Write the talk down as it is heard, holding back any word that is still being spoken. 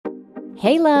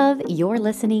Hey, love, you're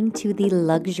listening to the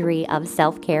Luxury of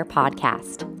Self-Care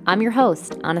podcast. I'm your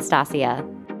host, Anastasia.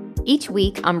 Each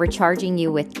week, I'm recharging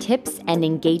you with tips and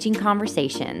engaging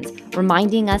conversations,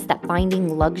 reminding us that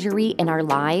finding luxury in our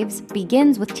lives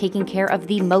begins with taking care of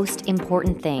the most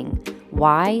important thing,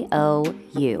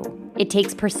 Y-O-U. It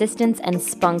takes persistence and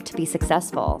spunk to be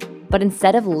successful, but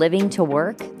instead of living to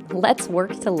work, let's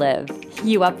work to live.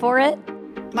 You up for it?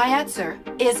 My answer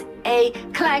is a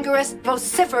clangorous,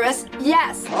 vociferous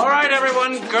yes. All right,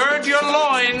 everyone, gird your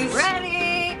loins.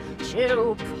 Ready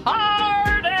to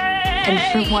party.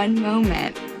 And for one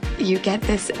moment, you get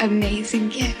this amazing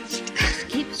gift. Just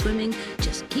keep swimming,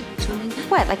 just keep swimming.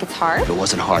 What, like it's hard? If it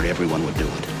wasn't hard, everyone would do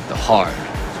it. The hard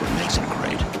is what makes it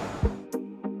great.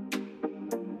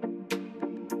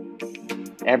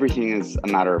 Everything is a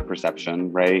matter of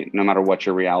perception, right? No matter what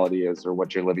your reality is or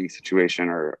what your living situation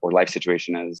or life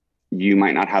situation is, you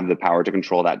might not have the power to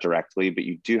control that directly, but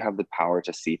you do have the power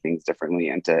to see things differently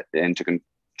and to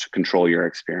control your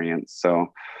experience.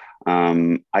 So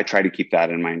I try to keep that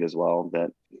in mind as well, that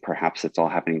perhaps it's all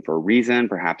happening for a reason.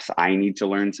 Perhaps I need to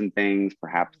learn some things.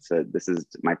 Perhaps this is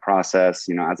my process.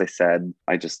 You know, as I said,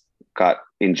 I just got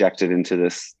injected into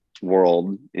this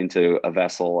world, into a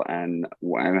vessel, and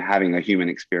I'm having a human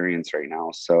experience right now.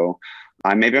 So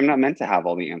maybe I'm not meant to have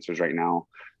all the answers right now.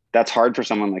 That's hard for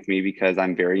someone like me because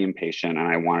I'm very impatient and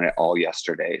I want it all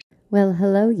yesterday. Well,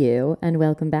 hello you, and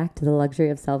welcome back to the Luxury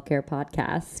of Self-Care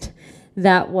podcast.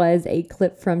 That was a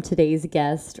clip from today's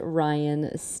guest,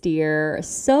 Ryan Steer.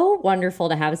 So wonderful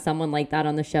to have someone like that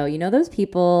on the show. You know, those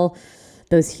people,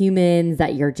 those humans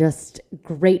that you're just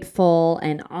grateful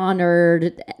and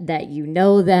honored that you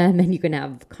know them and you can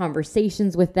have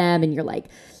conversations with them and you're like,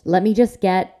 let me just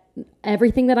get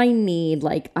everything that I need.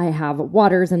 Like I have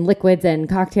waters and liquids and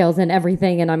cocktails and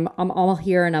everything, and I'm all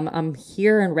here, and I'm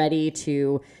here and ready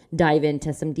to dive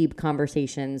into some deep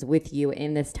conversations with you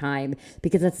in this time,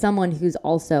 because it's someone who's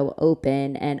also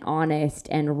open and honest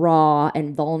and raw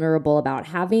and vulnerable about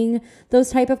having those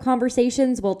type of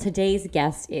conversations. Well, today's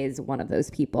guest is one of those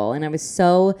people, and I was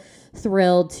so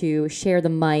thrilled to share the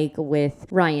mic with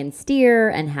Ryan Steer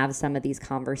and have some of these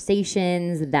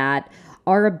conversations that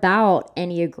are about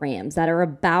Enneagrams, that are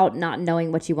about not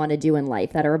knowing what you want to do in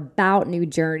life, that are about new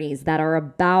journeys, that are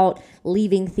about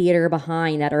leaving theater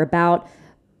behind, that are about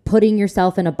putting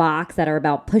yourself in a box, that are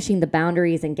about pushing the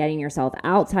boundaries and getting yourself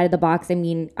outside of the box. I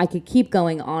mean, I could keep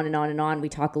going on and on and on. We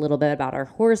talk a little bit about our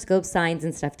horoscope signs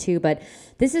and stuff too, but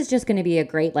this is just going to be a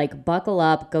great, like, buckle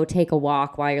up, go take a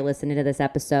walk while you're listening to this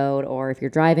episode, or if you're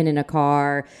driving in a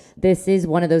car. This is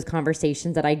one of those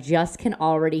conversations that I just can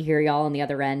already hear y'all on the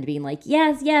other end being like,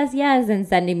 yes, yes, yes, and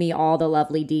sending me all the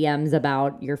lovely DMs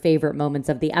about your favorite moments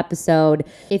of the episode.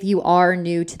 If you are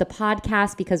new to the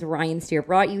podcast because Ryan Steer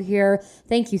brought you here,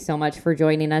 thank you so much for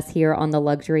joining us here on the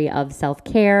Luxury of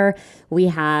Self-Care. We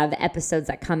have episodes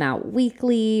that come out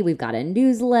weekly. We've got a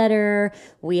newsletter.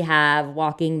 We have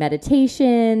walking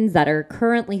meditations that are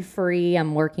currently free.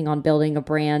 I'm working on building a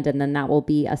brand, and then that will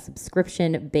be a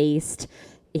subscription-based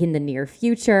in the near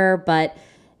future. But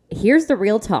here's the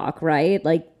real talk, right?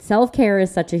 Like, self-care is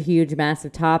such a huge,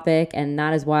 massive topic, and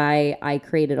that is why I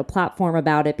created a platform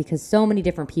about it, because so many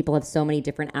different people have so many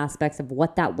different aspects of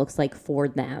what that looks like for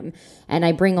them. And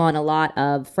I bring on a lot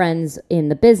of friends in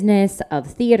the business of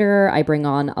theater. I bring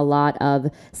on a lot of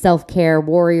self-care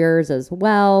warriors as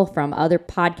well from other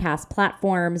podcast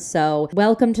platforms. So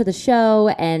welcome to the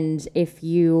show. And if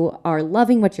you are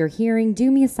loving what you're hearing,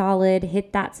 do me a solid,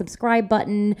 hit that subscribe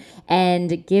button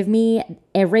and give me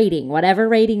a rating, whatever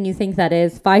rating you think that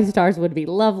is. 5 stars would be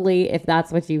lovely if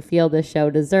that's what you feel this show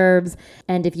deserves.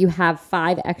 And if you have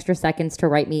 5 extra seconds to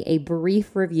write me a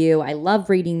brief review, I love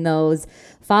reading those.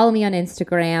 Follow me on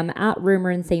Instagram at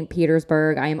Rumor in St.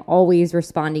 Petersburg. I am always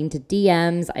responding to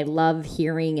DMs. I love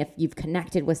hearing if you've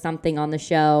connected with something on the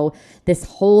show. This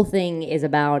whole thing is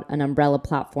about an umbrella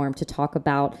platform to talk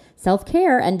about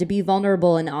self-care and to be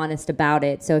vulnerable and honest about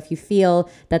it. So if you feel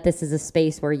that this is a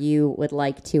space where you would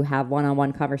like to have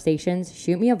one-on-one conversations,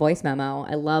 shoot me a voice memo.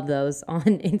 I love those on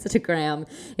Instagram.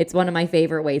 It's one of my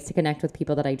favorite ways to connect with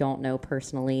people that I don't know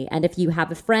personally. And if you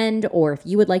have a friend or if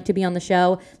you would like to be on the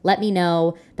show, let me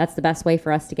know. That's the best way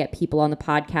for us to get people on the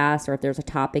podcast. Or if there's a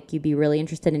topic you'd be really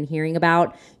interested in hearing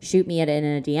about, shoot me it in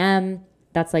a DM.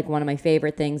 That's like one of my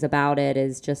favorite things about it,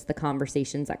 is just the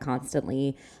conversations that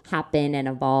constantly happen and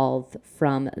evolve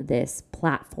from this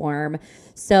platform.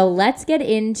 So let's get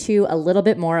into a little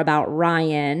bit more about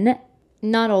Ryan.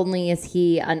 Not only is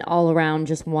he an all-around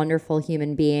just wonderful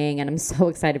human being, and I'm so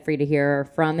excited for you to hear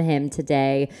from him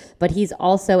today, but he's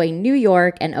also a New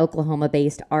York and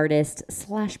Oklahoma-based artist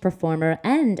 / performer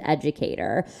and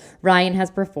educator. Ryan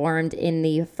has performed in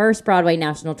the first Broadway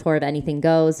national tour of Anything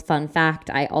Goes. Fun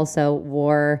fact, I also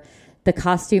wore the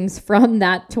costumes from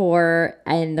that tour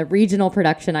and the regional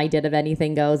production I did of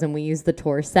Anything Goes, and we used the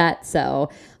tour set.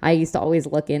 So I used to always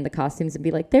look in the costumes and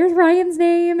be like, there's Ryan's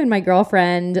name. And my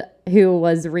girlfriend, who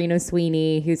was Reno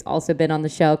Sweeney, who's also been on the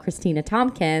show, Christina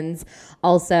Tompkins,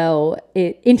 also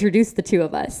introduced the two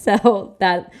of us. So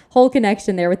that whole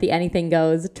connection there with the Anything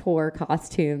Goes tour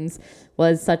costumes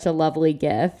was such a lovely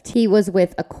gift. He was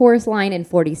with A Chorus Line in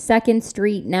 42nd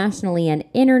Street, nationally and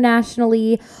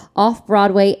internationally,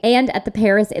 off-Broadway, and at the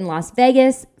Paris in Las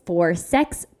Vegas for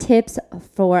Sex Tips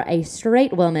for a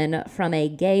Straight Woman from a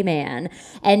Gay Man,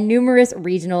 and numerous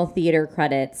regional theater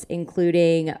credits,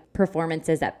 including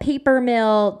performances at Paper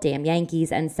Mill, Damn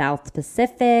Yankees, and South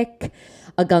Pacific,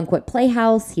 Ogunquit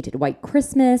Playhouse. He did White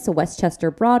Christmas,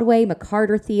 Westchester Broadway,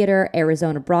 McCarter Theater,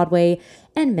 Arizona Broadway,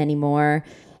 and many more.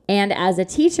 And as a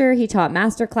teacher, he taught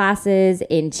master classes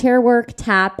in chairwork,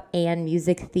 tap, and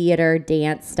music theater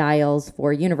dance styles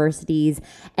for universities,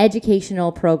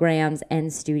 educational programs,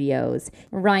 and studios.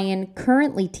 Ryan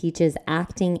currently teaches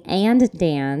acting and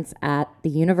dance at the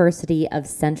University of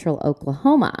Central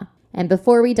Oklahoma. And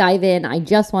before we dive in, I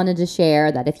just wanted to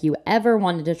share that if you ever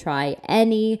wanted to try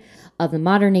any of the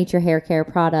Modern Nature hair care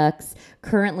products,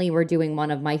 currently we're doing one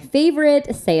of my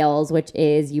favorite sales, which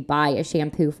is you buy a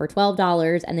shampoo for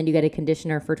 $12 and then you get a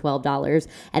conditioner for $12.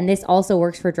 And this also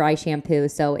works for dry shampoo.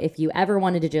 So if you ever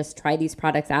wanted to just try these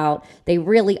products out, they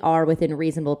really are within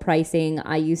reasonable pricing.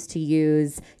 I used to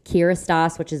use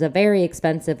Kerastase, which is a very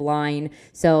expensive line.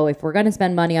 So if we're going to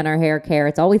spend money on our hair care,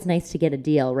 it's always nice to get a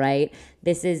deal, right?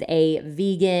 This is a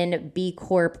vegan B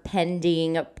Corp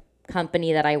pending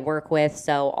company that I work with,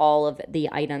 so all of the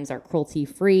items are cruelty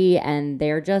free and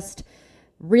they're just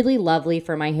really lovely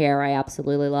for my hair. I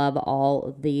absolutely love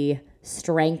all the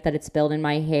strength that it's built in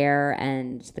my hair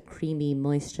and the creamy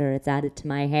moisture it's added to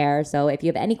my hair. So if you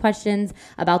have any questions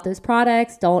about those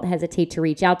products, don't hesitate to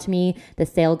reach out to me. The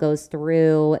sale goes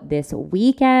through this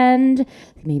weekend.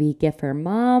 Maybe gift for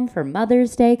mom for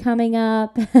Mother's Day coming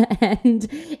up. And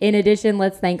in addition,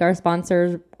 let's thank our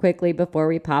sponsors quickly before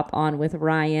we pop on with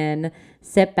Ryan.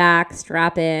 Sit back,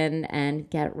 strap in, and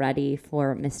get ready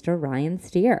for Mr. Ryan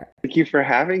Steer. Thank you for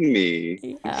having me.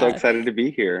 Yeah. I'm so excited to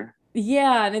be here.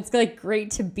 Yeah, and it's like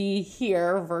great to be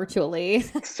here virtually.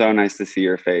 So nice to see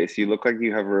your face. You look like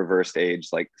you have reversed age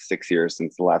like 6 years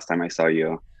since the last time I saw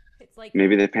you. It's like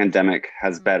maybe the pandemic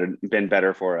has been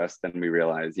better for us than we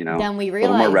realize, you know. Than we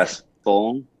realize. A little more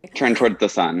restful. Turn toward the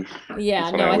sun.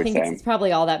 Yeah, no, I think it's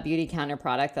probably all that beauty counter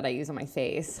product that I use on my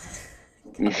face.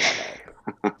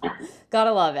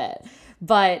 Gotta love it.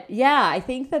 But yeah, I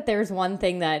think that there's one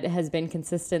thing that has been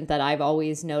consistent that I've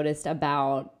always noticed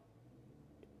about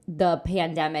the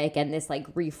pandemic and this like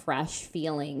refresh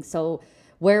feeling. So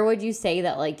where would you say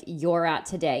that like you're at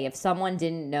today? If someone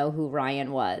didn't know who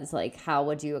Ryan was, like how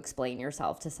would you explain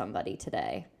yourself to somebody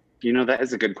today? You know, that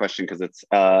is a good question because it's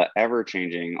ever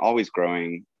changing, always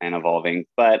growing and evolving.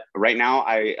 But right now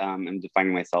I am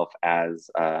defining myself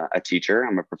as a teacher.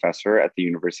 I'm a professor at the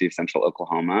University of Central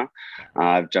Oklahoma.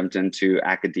 I've jumped into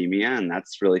academia and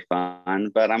that's really fun,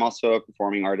 but I'm also a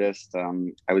performing artist.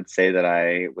 I would say that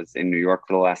I was in New York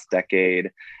for the last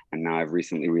decade and now I've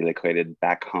recently relocated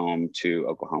back home to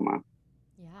Oklahoma.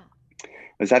 Yeah.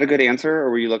 Is that a good answer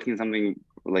or were you looking at something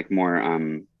like more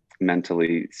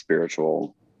mentally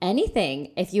spiritual?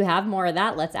 Anything. If you have more of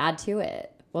that, let's add to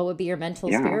it. What would be your mental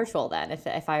spiritual then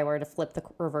if I were to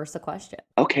reverse the question?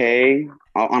 Okay.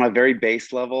 On a very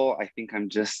base level, I think I'm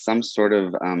just some sort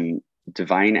of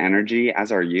divine energy,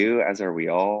 as are you, as are we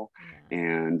all. Yeah.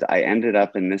 And I ended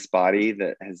up in this body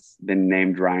that has been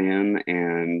named Ryan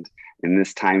and in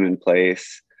this time and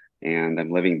place. And I'm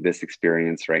living this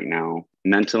experience right now.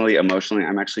 Mentally, emotionally,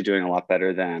 I'm actually doing a lot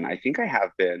better than I think I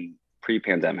have been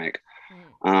pre-pandemic.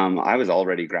 I was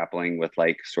already grappling with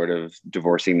like sort of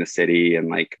divorcing the city and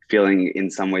like feeling in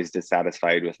some ways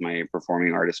dissatisfied with my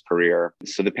performing artist career.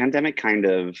 So the pandemic kind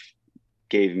of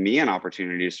gave me an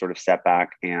opportunity to sort of step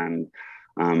back and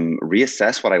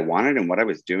reassess what I wanted and what I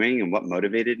was doing and what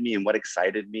motivated me and what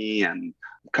excited me. And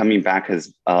coming back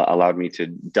has allowed me to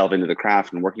delve into the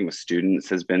craft, and working with students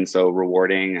has been so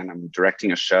rewarding. And I'm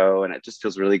directing a show and it just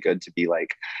feels really good to be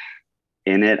like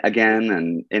in it again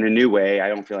and in a new way. I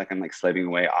don't feel like I'm like slaving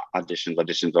away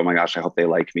auditions. Oh my gosh, I hope they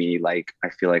like me. Like I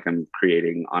feel like I'm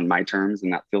creating on my terms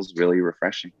and that feels really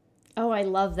refreshing. Oh, I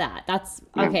love that. That's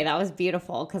okay. That was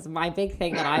beautiful because my big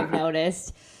thing that I've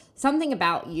noticed something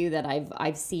about you that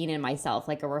I've seen in myself,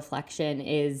 like a reflection,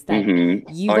 is that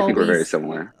you've I think we're very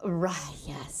similar. Right,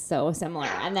 yes, so similar.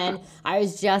 And then I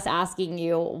was just asking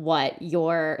you what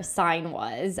your sign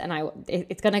was, and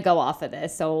it's going to go off of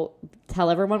this. So tell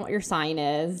everyone what your sign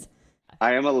is.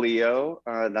 I am a Leo.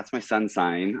 That's my sun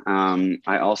sign.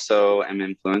 I also am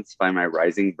influenced by my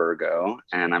rising Virgo,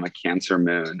 and I'm a Cancer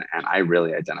moon, and I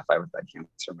really identify with that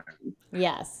Cancer moon.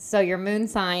 Yes. So your moon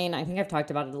sign, I think I've talked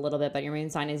about it a little bit, but your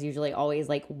moon sign is usually always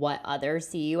like what others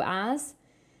see you as.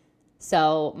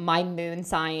 So my moon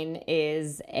sign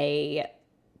is a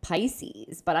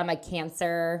Pisces, but I'm a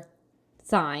Cancer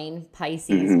sign,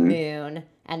 Pisces moon,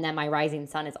 and then my rising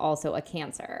sun is also a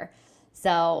Cancer.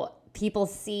 So people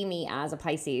see me as a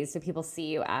Pisces, so people see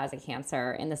you as a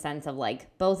Cancer in the sense of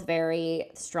like both very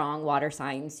strong water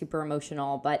signs, super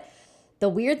emotional. But the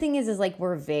weird thing is like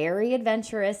we're very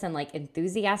adventurous and like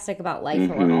enthusiastic about life,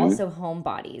 but we're also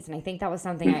homebodies. And I think that was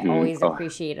something I always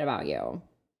appreciated about you.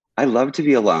 I love to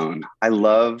be alone. I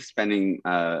love spending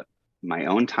my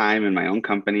own time in my own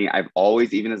company. I've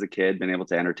always, even as a kid, been able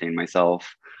to entertain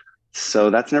myself. So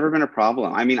that's never been a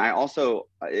problem. I mean,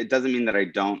 it doesn't mean that I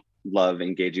don't love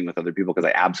engaging with other people, because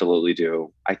I absolutely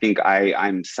do. I think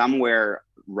I'm somewhere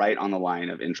right on the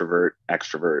line of introvert,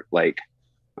 extrovert. Like,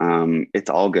 it's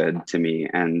all good to me.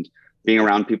 And being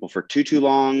around people for too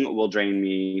long will drain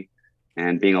me.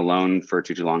 And being alone for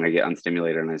too long, I get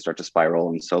unstimulated and I start to spiral.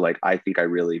 And so like, I think I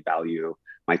really value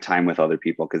my time with other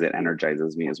people because it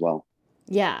energizes me as well.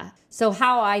 Yeah. So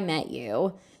how I met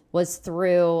you was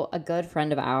through a good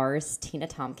friend of ours, Tina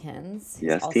Tompkins.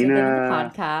 Yes, also Tina. Been on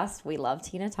the podcast. We love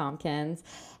Tina Tompkins.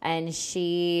 And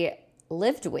she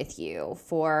lived with you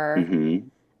for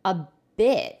a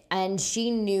bit. And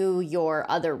she knew your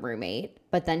other roommate,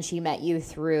 but then she met you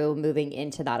through moving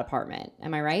into that apartment.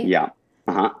 Am I right? Yeah.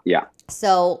 Yeah.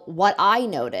 So what I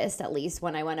noticed, at least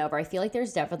when I went over, I feel like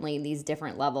there's definitely these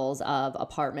different levels of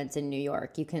apartments in New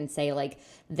York. You can say like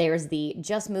there's the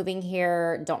just moving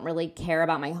here, don't really care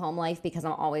about my home life because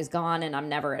I'm always gone and I'm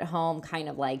never at home, kind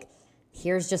of like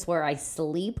here's just where I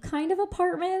sleep kind of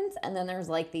apartments. And then there's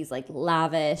like these like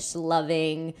lavish,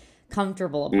 loving,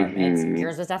 comfortable apartments.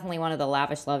 Yours was definitely one of the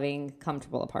lavish, loving,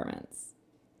 comfortable apartments.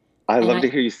 I love to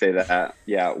hear you say that.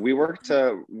 Yeah, we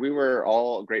were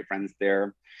all great friends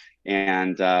there,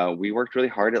 and we worked really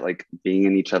hard at like being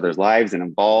in each other's lives and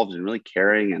involved and really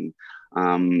caring.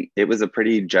 And it was a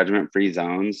pretty judgment-free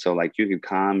zone. So like you could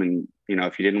come and,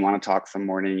 if you didn't want to talk some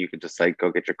morning, you could just like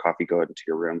go get your coffee, go into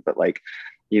your room. But like,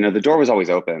 the door was always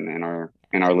open in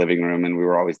our living room, and we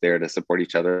were always there to support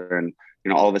each other. And,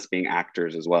 all of us being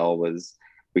actors as well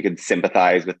we could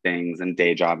sympathize with things and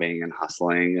day jobbing and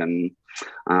hustling.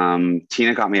 And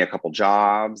Tina got me a couple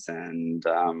jobs, and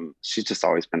she's just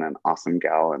always been an awesome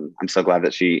gal. And I'm so glad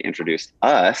that she introduced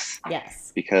us.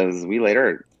 Yes. Because we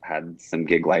later had some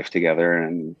gig life together,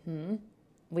 and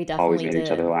we definitely always made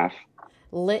each other laugh.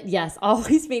 Yes,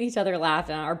 always made each other laugh.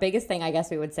 And our biggest thing, I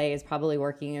guess we would say, is probably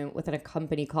working with a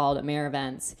company called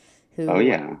AmeriEvents,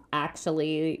 who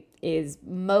actually is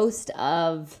most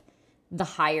of the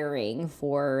hiring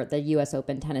for the U.S.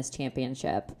 Open Tennis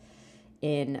Championship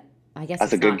in, I guess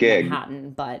that's it's a good not gig.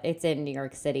 Manhattan, but it's in New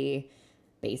York City,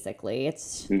 basically.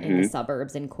 It's in the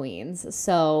suburbs in Queens.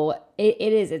 So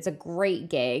it's a great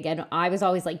gig. And I was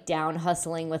always like down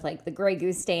hustling with like the Grey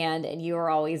Goose stand, and you were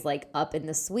always like up in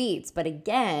the suites. But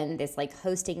again, this like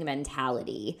hosting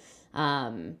mentality,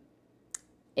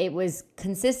 it was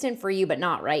consistent for you, but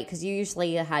not, right? Because you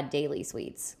usually had daily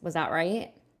suites. Was that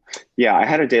right? Yeah, I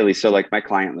had a daily. So like my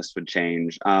client list would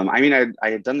change. I mean, I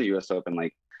had done the US Open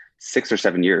like 6 or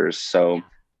 7 years. So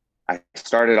I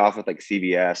started off with like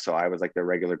CBS. So I was like the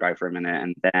regular guy for a minute.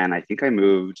 And then I think I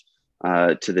moved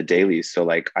to the dailies. So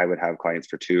like I would have clients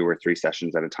for 2 or 3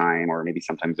 sessions at a time, or maybe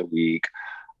sometimes a week.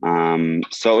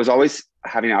 So it was always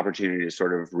having an opportunity to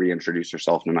sort of reintroduce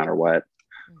yourself no matter what,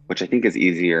 which I think is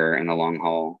easier in the long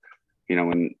haul.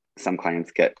 When some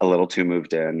clients get a little too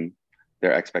moved in,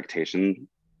 their expectation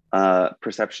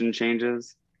perception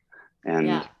changes,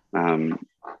 and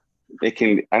it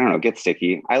can, I don't know, get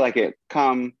sticky. I like it.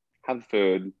 Come, have the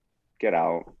food, get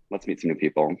out. Let's meet some new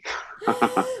people.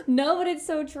 No, but it's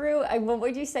so true. What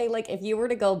would you say, like, if you were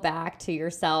to go back to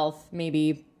yourself,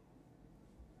 maybe,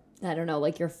 I don't know,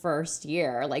 like your first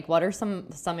year, like what are some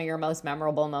of your most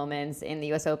memorable moments in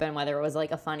the US Open, whether it was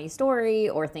like a funny story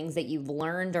or things that you've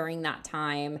learned during that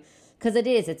time? Because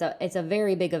it's a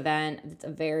very big event. It's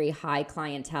a very high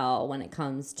clientele when it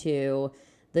comes to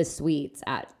the suites,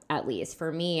 at least.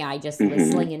 For me, I just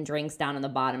was slinging drinks down in the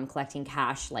bottom, collecting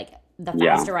cash like the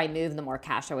Yeah. faster I moved, the more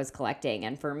cash I was collecting.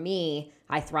 And for me,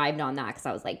 I thrived on that because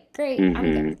I was like, great,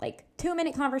 I'm good. Like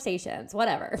 2-minute conversations,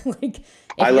 whatever. Like,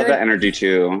 I love that energy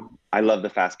too. I love the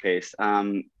fast pace.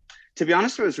 To be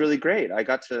honest, it was really great. I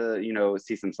got to,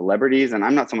 see some celebrities, and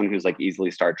I'm not someone who's like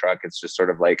easily Star Trek. It's just sort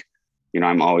of like,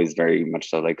 I'm always very much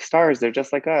so like stars. They're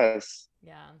just like us.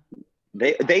 Yeah.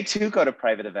 They too go to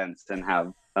private events and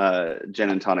have gin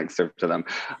and tonic served to them,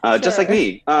 just Sure. like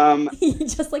me.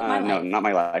 Just like my No, life. not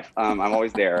my life. I'm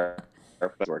always there,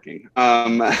 but it's working.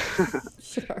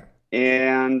 Sure.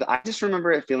 And I just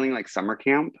remember it feeling like summer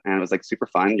camp, and it was like super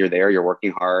fun. You're there, you're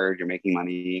working hard, you're making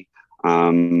money,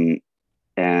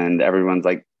 and everyone's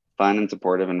like fun and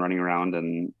supportive and running around.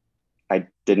 And I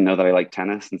didn't know that I liked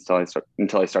tennis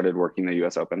until I started working the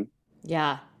U.S. Open.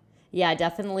 Yeah. Yeah,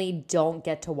 definitely don't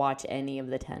get to watch any of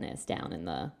the tennis down in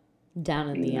the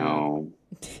No.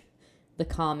 the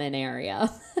common area.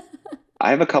 I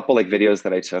have a couple like videos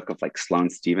that I took of like Sloane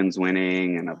Stevens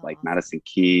winning and of like Madison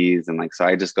Keys, and like so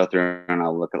I just go through and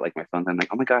I'll look at like my phone and I'm like,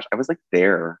 oh my gosh, I was like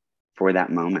there for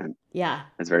that moment. Yeah.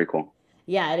 It's very cool.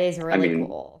 Yeah, it is really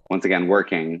cool. Once again,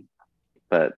 working,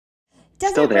 but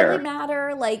Does still it there. really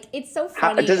matter? Like, it's so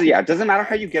funny. It doesn't matter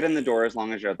how you get in the door as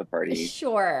long as you're at the party.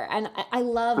 Sure. And I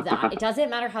love that. It doesn't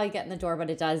matter how you get in the door, but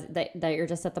it does that you're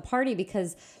just at the party,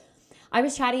 because I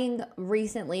was chatting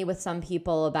recently with some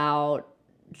people about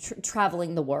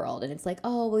traveling the world, and it's like,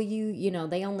 oh, well,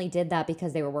 they only did that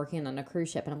because they were working on a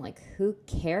cruise ship. And I'm like, who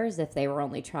cares if they were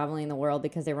only traveling the world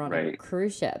because they were on a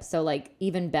cruise ship? So like,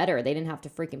 even better, they didn't have to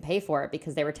freaking pay for it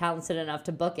because they were talented enough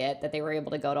to book it, that they were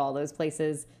able to go to all those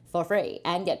places for free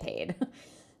and get paid.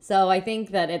 So I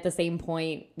think that at the same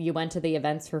point, you went to the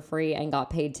events for free and got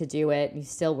paid to do it. You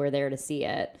still were there to see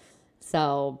it.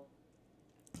 So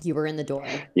you were in the door.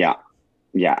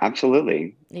 Yeah,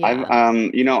 absolutely. Yeah.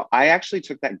 I actually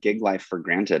took that gig life for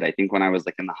granted. I think when I was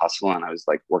like in the hustle and I was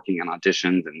like working on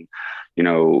auditions and,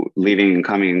 leaving and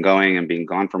coming and going and being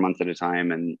gone for months at a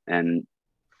time. And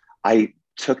I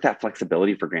took that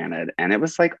flexibility for granted, and it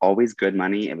was like always good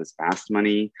money. It was fast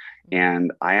money.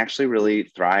 And I actually really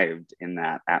thrived in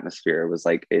that atmosphere. It was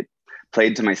like, it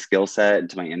played to my skill set,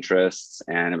 to my interests,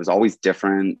 and it was always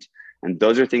different. And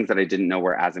those are things that I didn't know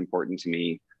were as important to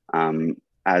me,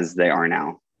 as they are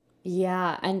now.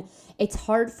 Yeah. And it's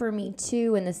hard for me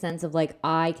too, in the sense of like,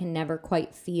 I can never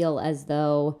quite feel as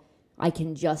though I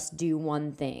can just do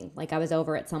one thing. Like, I was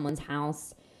over at someone's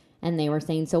house and they were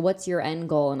saying, so what's your end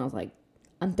goal? And I was like,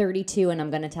 I'm 32 and I'm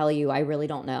going to tell you, I really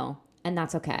don't know. And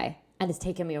that's okay. And it's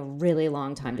taken me a really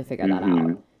long time to figure that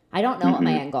out. I don't know what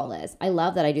my end goal is. I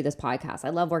love that I do this podcast. I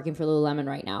love working for Lululemon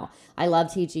right now. I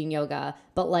love teaching yoga,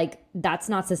 but like, that's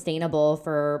not sustainable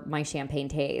for my champagne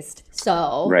taste.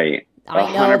 So right.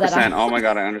 I know 100%. that Oh my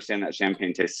God, I understand that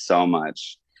champagne tastes so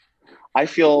much. I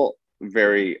feel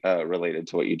very related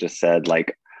to what you just said.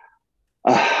 Like,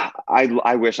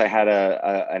 I wish I had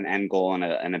an end goal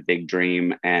and a big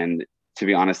dream. And to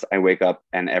be honest, I wake up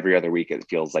and every other week it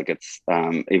feels like it's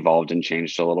evolved and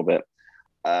changed a little bit.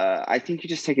 I think you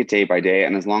just take it day by day.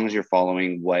 And as long as you're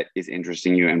following what is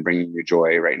interesting you and bringing you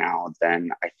joy right now,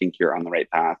 then I think you're on the right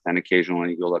path. And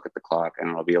occasionally you'll look at the clock and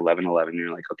it'll be 11:11 and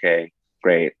you're like, okay,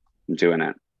 great, I'm doing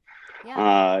it. Yeah.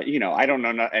 I don't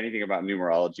know anything about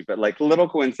numerology, but like little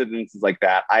coincidences like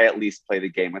that, I at least play the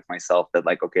game with myself that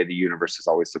like, okay, the universe is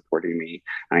always supporting me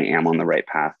and I am on the right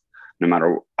path. No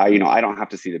matter, I don't have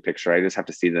to see the picture. I just have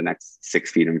to see the next 6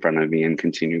 feet in front of me and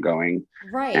continue going.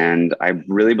 Right. And I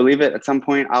really believe it. At some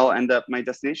point, I'll end up my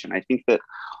destination. I think that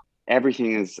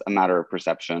everything is a matter of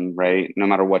perception, right? No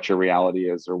matter what your reality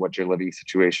is or what your living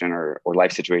situation or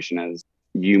life situation is,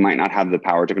 you might not have the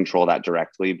power to control that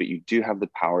directly, but you do have the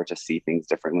power to see things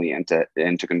differently and to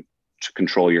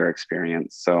control your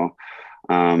experience. So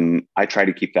I try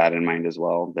to keep that in mind as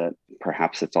well, that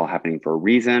perhaps it's all happening for a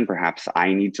reason. Perhaps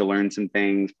I need to learn some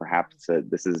things. Perhaps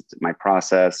this is my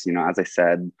process. As I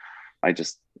said, I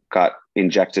just got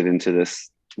injected into this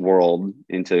world,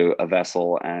 into a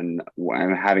vessel, and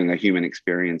I'm having a human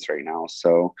experience right now.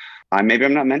 So maybe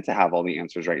I'm not meant to have all the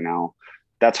answers right now.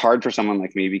 That's hard for someone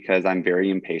like me because I'm very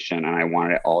impatient and I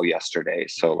want it all yesterday.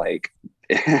 So like,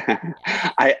 it's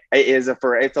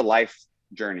a life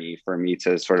journey for me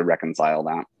to sort of reconcile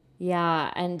that.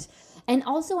 Yeah. And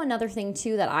also another thing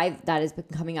too that has been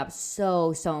coming up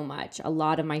so much. A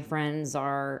lot of my friends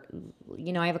are,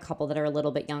 I have a couple that are a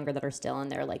little bit younger that are still in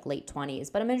their like late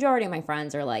 20s, but a majority of my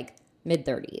friends are like mid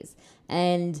 30s.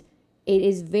 And it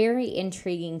is very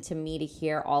intriguing to me to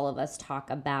hear all of us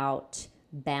talk about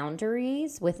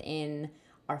boundaries within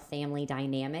our family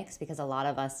dynamics, because a lot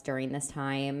of us during this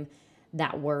time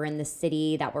that were in the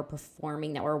city, that were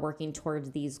performing, that were working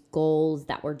towards these goals,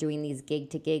 that were doing these gig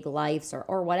to gig lives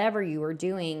or whatever you were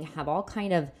doing, have all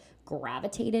kind of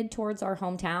gravitated towards our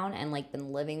hometown and like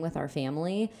been living with our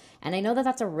family. And I know that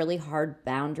that's a really hard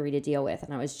boundary to deal with.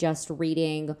 And I was just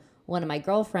reading one of my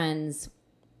girlfriend's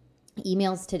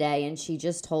emails today, and she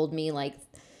just told me, like,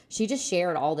 she just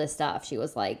shared all this stuff. She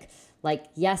was like,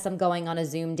 yes, I'm going on a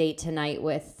Zoom date tonight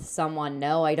with someone.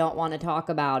 No, I don't want to talk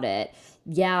about it.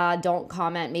 Yeah, don't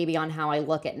comment maybe on how I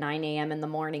look at 9 a.m. in the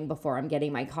morning before I'm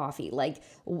getting my coffee. Like,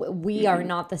 we are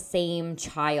not the same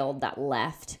child that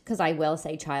left. Because I will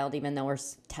say child, even though we're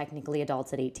technically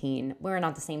adults at 18. We're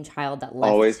not the same child that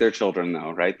left. Always their children, though,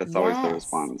 right? That's always the Yes.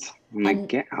 response. I'm like,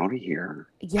 get out of here.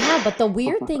 Yeah, but the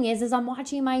weird thing is I'm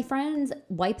watching my friends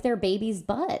wipe their babies'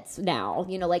 butts now.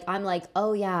 You know, like, I'm like,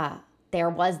 oh, yeah. There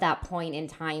was that point in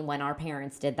time when our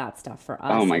parents did that stuff for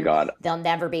us. Oh my God. They'll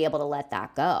never be able to let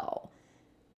that go.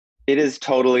 It is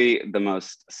totally the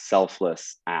most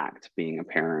selfless act being a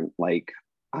parent. Like,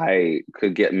 I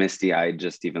could get misty eyed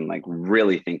just even like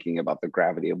really thinking about the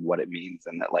gravity of what it means.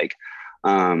 And that like,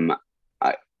 until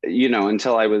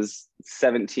I was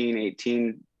 17,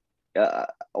 18,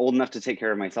 old enough to take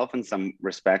care of myself in some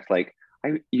respect, like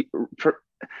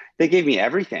they gave me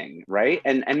everything. Right.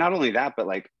 And not only that, but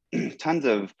like tons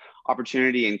of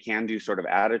opportunity and can-do sort of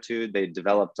attitude. They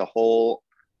developed a whole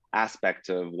aspect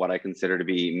of what I consider to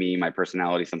be me, my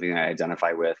personality, something I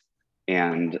identify with.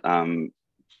 And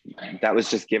that was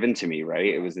just given to me,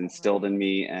 right? It was instilled in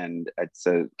me, and it's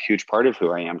a huge part of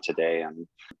who I am today. I'm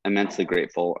immensely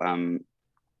grateful.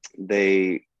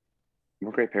 They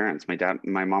were great parents.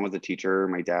 My mom was a teacher.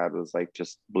 My dad was like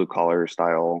just blue collar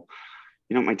style.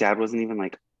 My dad wasn't even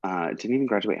like, didn't even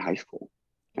graduate high school.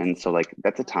 And so like,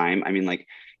 that's a time, I mean, like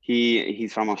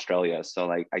he's from Australia. So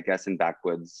like, I guess in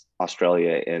backwoods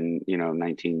Australia in,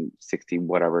 1960,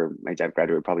 whatever, my dad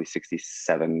graduated probably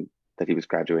 67 that he was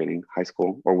graduating high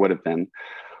school, or would have been.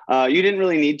 You didn't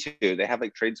really need to. They have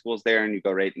like trade schools there, and you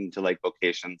go right into like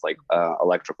vocations like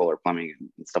electrical or plumbing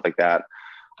and stuff like that.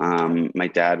 My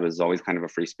dad was always kind of a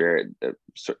free spirit that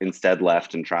instead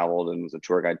left and traveled and was a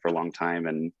tour guide for a long time.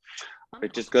 And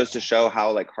it just goes to show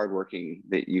how like hardworking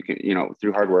that you can,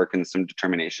 through hard work and some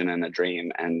determination and a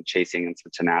dream and chasing and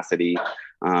some tenacity,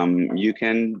 you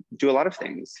can do a lot of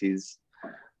things. He's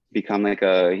become like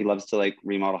he loves to like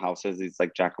remodel houses. He's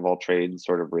like jack of all trades,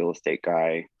 sort of real estate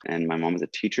guy. And my mom was a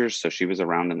teacher, so she was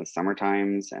around in the summer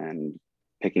times and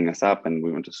picking us up, and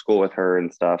we went to school with her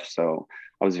and stuff. So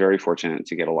I was very fortunate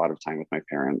to get a lot of time with my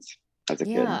parents as a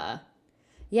kid.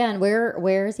 Yeah. And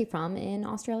where is he from in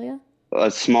Australia? A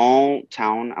small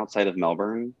town outside of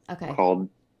Melbourne called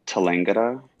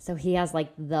Tallangatta. So he has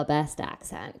like the best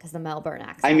accent, because the Melbourne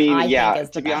accent, I mean, yeah, think is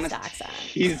to the be best honest, accent.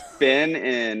 he's been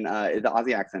in, the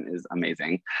Aussie accent is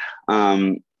amazing.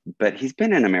 But he's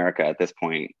been in America at this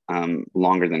point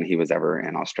longer than he was ever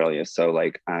in Australia. So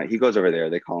like he goes over there,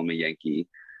 they call him a Yankee.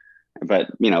 But,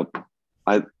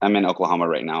 I'm in Oklahoma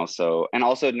right now. So, and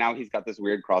also now he's got this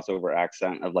weird crossover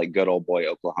accent of like good old boy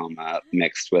Oklahoma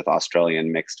mixed with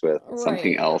Australian, mixed with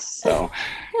something else. So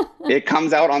it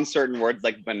comes out on certain words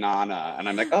like banana. And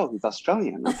I'm like, oh, he's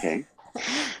Australian. Okay.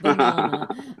 Banana.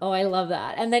 Oh, I love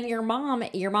that. And then your mom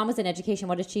was in education.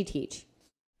 What did she teach?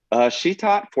 She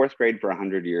taught fourth grade for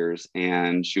 100 years,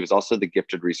 and she was also the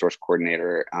gifted resource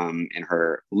coordinator in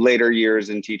her later years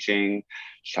in teaching.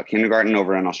 She taught kindergarten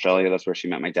over in Australia. That's where she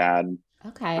met my dad.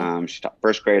 Okay. She taught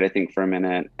first grade, I think, for a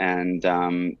minute, and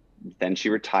then she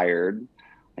retired.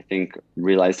 I think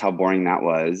realized how boring that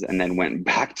was, and then went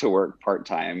back to work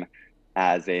part-time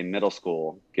as a middle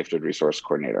school gifted resource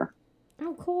coordinator.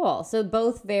 Oh, cool. So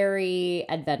both very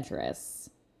adventurous.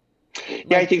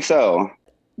 Yeah, I think so.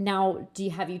 Now,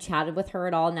 have you chatted with her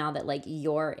at all now that like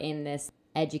you're in this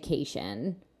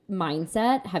education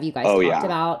mindset? Have you guys talked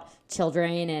about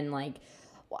children and like,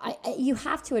 you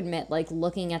have to admit, like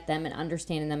looking at them and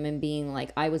understanding them and being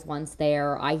like, I was once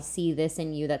there. I see this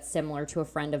in you that's similar to a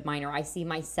friend of mine, or I see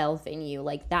myself in you,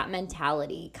 like that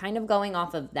mentality, kind of going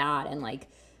off of that, and like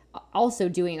also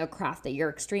doing a craft that you're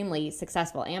extremely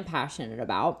successful and passionate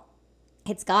about.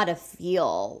 It's got to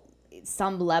feel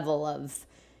some level of,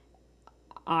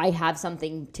 I have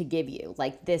something to give you.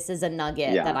 Like, this is a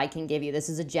nugget that I can give you. This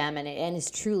is a gem, and it's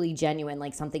truly genuine,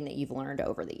 like something that you've learned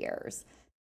over the years.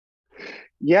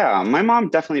 Yeah, my mom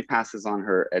definitely passes on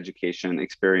her education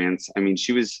experience. I mean,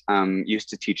 she was used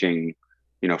to teaching,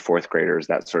 fourth graders,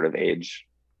 that sort of age.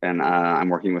 And I'm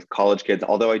working with college kids,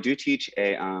 although I do teach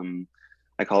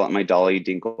I call it my Dolly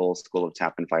Dinkle School of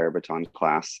Tap and Fire Baton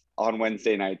class. On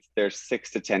Wednesday nights, they're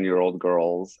 6 to 10-year-old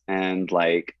girls, and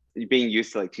like being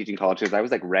used to like teaching college kids, I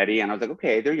was like ready and I was like,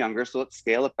 okay, they're younger, so let's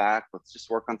scale it back. Let's just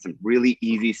work on some really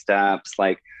easy steps.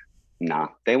 Like, nah,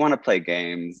 they want to play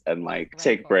games and like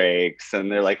take breaks,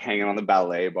 and they're like hanging on the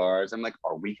ballet bars. I'm like,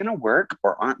 are we gonna work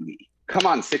or aren't we? Come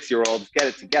on, 6-year-olds, get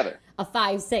it together. A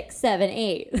 5, 6, 7,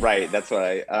 8. Right. That's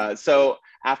what so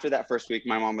after that first week,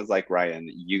 my mom was like,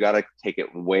 Ryan, you got to take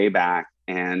it way back.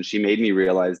 And she made me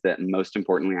realize that most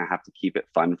importantly, I have to keep it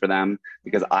fun for them,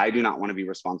 because I do not want to be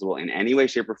responsible in any way,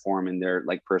 shape, or form in their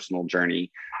like personal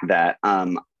journey that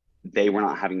they were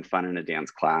not having fun in a dance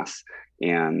class.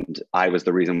 And I was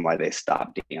the reason why they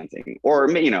stopped dancing. Or,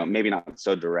 you know, maybe not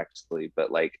so directly,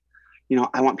 but like, you know,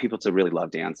 I want people to really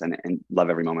love dance and love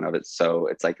every moment of it. So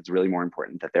it's like, it's really more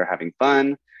important that they're having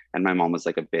fun. And my mom was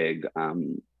like a big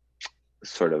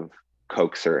sort of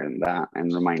coaxer in that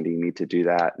and reminding me to do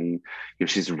that. And, you know,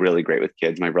 she's really great with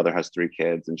kids. My brother has 3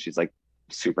 kids and she's like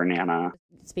super nana.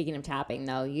 Speaking of tapping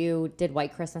though, you did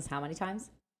White Christmas how many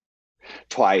times?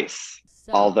 Twice,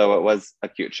 although it was a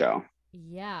cute show.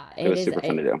 Yeah. It was super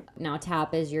fun to do. Now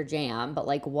tap is your jam, but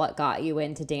like what got you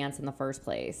into dance in the first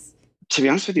place? To be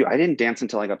honest with you, I didn't dance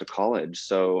until I got to college.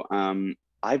 So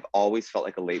I've always felt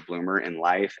like a late bloomer in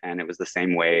life. And it was the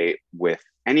same way with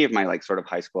any of my like sort of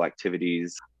high school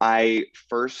activities. I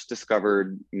first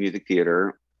discovered music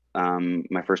theater.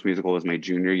 My first musical was my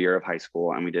junior year of high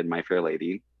school, and we did My Fair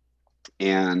Lady.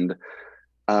 And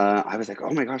I was like,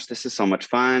 oh my gosh, this is so much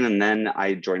fun. And then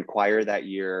I joined choir that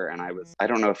year. And I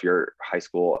don't know if your high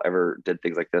school ever did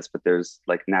things like this, but there's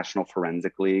like National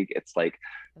Forensic League. It's like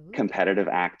competitive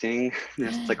acting.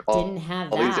 There's like all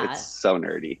these, it's so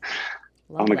nerdy.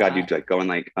 Love oh my God, you'd like go in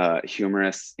like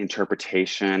humorous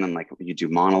interpretation, and like you do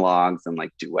monologues and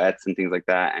like duets and things like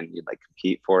that, and you'd like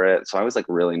compete for it. So I was like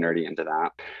really nerdy into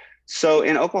that. So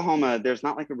in Oklahoma, there's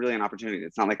not like really an opportunity.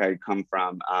 It's not like I come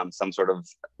from some sort of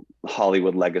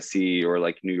Hollywood legacy or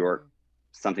like New York,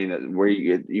 something that where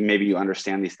you maybe you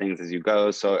understand these things as you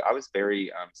go. So I was very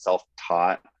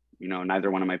self-taught. You know,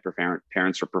 neither one of my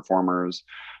parents are performers.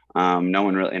 No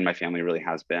one really in my family really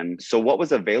has been. So what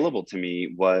was available to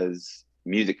me was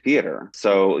music theater.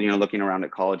 So, you know, looking around at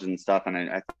college and stuff, and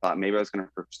I thought maybe I was going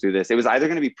to pursue this. It was either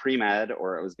going to be pre-med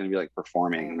or it was going to be like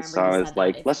performing. So I was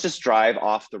like, let's just drive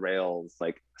off the rails,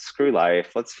 like screw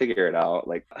life, let's figure it out.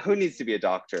 Like, who needs to be a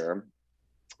doctor?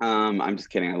 I'm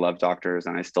just kidding. I love doctors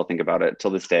and I still think about it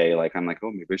till this day. Like, I'm like, oh,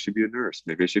 maybe I should be a nurse.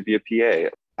 Maybe I should be a PA.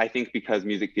 I think because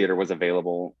music theater was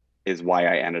available is why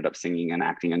I ended up singing and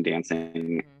acting and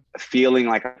dancing. Feeling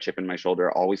like a chip in my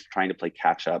shoulder, always trying to play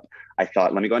catch up. I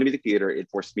thought, let me go into music theater. It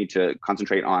forced me to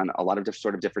concentrate on a lot of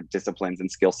different disciplines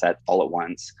and skill sets all at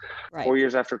once. Right. 4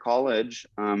 years after college,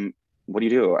 what do you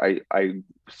do? I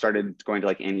started going to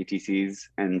like NETCs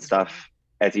and stuff,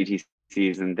 SETCs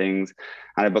and things.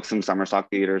 And I booked some summer stock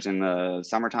theaters in the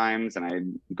summer times, and I'd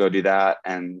go do that.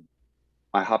 And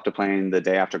I hopped a plane the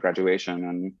day after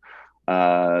graduation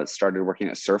and started working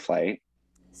at Surflight.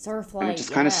 And it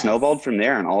just kind of snowballed from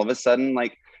there. And all of a sudden,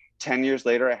 like 10 years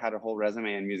later, I had a whole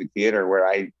resume in music theater where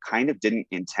I kind of didn't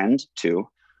intend to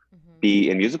be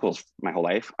in musicals my whole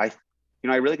life. I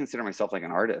really consider myself like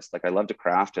an artist. Like I love to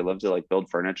craft. I love to like build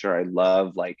furniture. I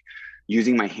love like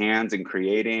using my hands and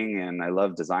creating, and I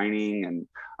love designing.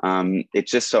 And it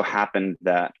just so happened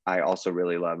that I also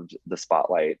really loved the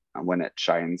spotlight when it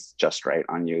shines just right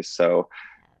on you. So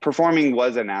performing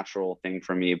was a natural thing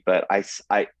for me, but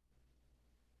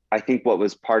I think what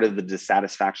was part of the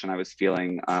dissatisfaction I was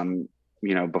feeling,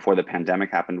 before the pandemic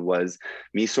happened was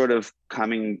me sort of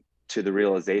coming to the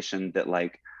realization that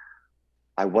like,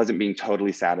 I wasn't being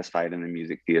totally satisfied in the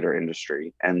music theater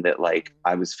industry, and that like,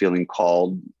 I was feeling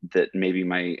called that maybe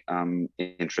my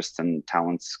interests and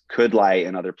talents could lie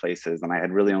in other places. And I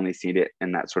had really only seen it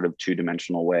in that sort of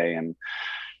 2-dimensional way. And,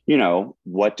 you know,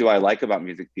 what do I like about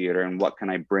music theater, and what can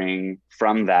I bring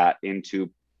from that into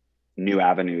new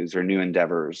avenues or new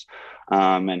endeavors,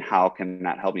 and how can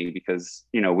that help me? Because,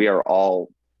 you know, we are all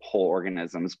whole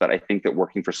organisms, but I think that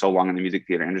working for so long in the music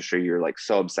theater industry, you're like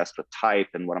so obsessed with type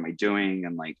and what am I doing,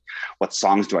 and like what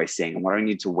songs do I sing, and what do I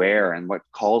need to wear, and what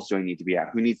calls do I need to be at,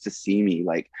 who needs to see me.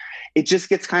 Like it just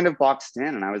gets kind of boxed in,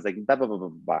 and I was like, blah, blah, blah, blah,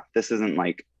 blah. This isn't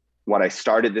like what I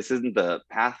started. This isn't the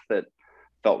path that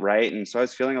felt right. And so I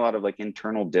was feeling a lot of like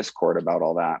internal discord about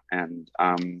all that. And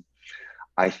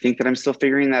I think that I'm still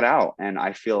figuring that out, and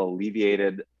I feel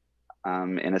alleviated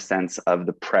in a sense of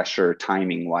the pressure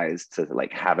timing wise to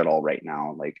like have it all right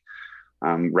now. Like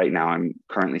right now I'm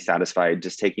currently satisfied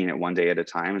just taking it one day at a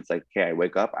time. It's like, okay, I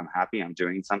wake up, I'm happy, I'm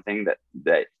doing something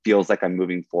that feels like I'm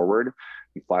moving forward.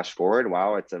 You flash forward,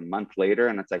 wow, it's a month later,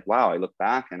 and it's like, wow, I look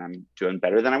back and I'm doing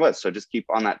better than I was. So just keep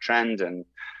on that trend and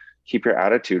keep your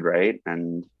attitude right,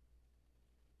 and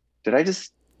Did I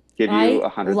just give I you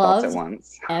 100 thoughts at loved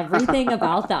once? everything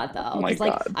about that though. Oh my Because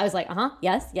like God. I was like,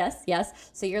 yes, yes, yes.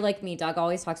 So you're like me. Doug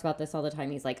always talks about this all the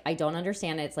time. He's like, I don't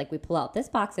understand it. It's like we pull out this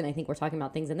box and I think we're talking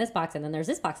about things in this box, and then there's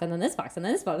this box, and then this box, and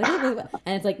then this box.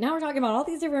 And it's like now we're talking about all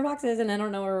these different boxes and I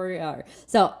don't know where we are.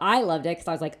 So I loved it because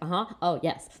I was like, oh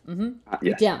yes.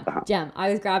 Yes. Gem. I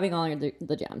was grabbing all of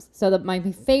the gems. So my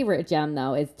favorite gem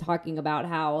though is talking about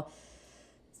how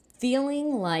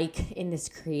feeling like in this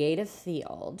creative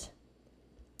field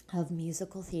of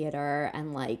musical theater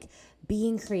and like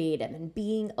being creative and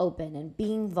being open and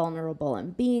being vulnerable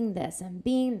and being this and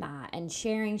being that and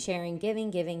sharing,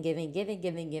 giving.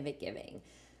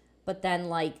 But then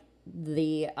like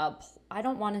I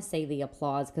don't want to say the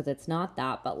applause because it's not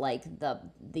that, but like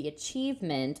the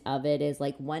achievement of it is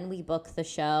like when we book the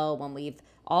show, when we've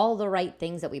all the right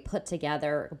things that we put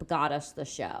together got us the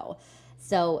show.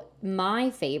 So my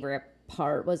favorite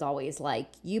part was always like,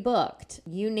 you booked,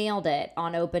 you nailed it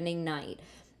on opening night.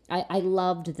 I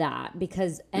loved that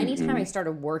because anytime I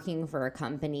started working for a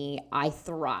company, I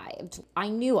thrived. I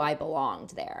knew I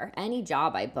belonged there. Any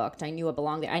job I booked, I knew I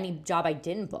belonged there. Any job I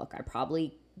didn't book, I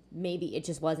probably, maybe it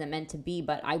just wasn't meant to be,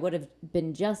 but I would have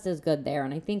been just as good there.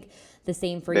 And I think the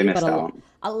same for you, but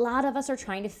a lot of us are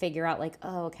trying to figure out like,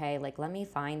 oh, okay, like let me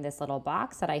find this little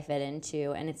box that I fit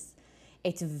into. And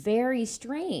it's very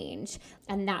strange.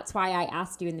 And that's why I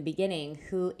asked you in the beginning,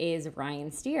 who is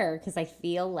Ryan Steer? Because I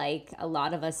feel like a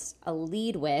lot of us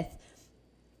lead with,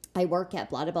 I work at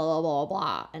blah, blah, blah, blah,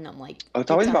 blah. And I'm like, oh, it's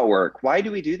always about work. Why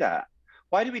do we do that?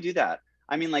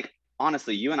 I mean, like,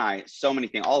 honestly, you and I, so many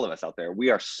things, all of us out there, we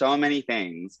are so many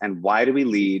things. And why do we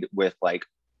lead with like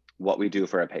what we do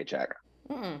for a paycheck?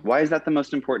 Why is that the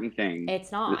most important thing?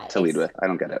 It's not to lead with. I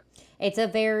don't get it. It's a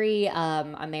very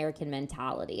American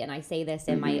mentality. And I say this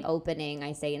in my opening.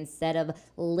 I say, instead of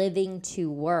living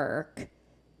to work,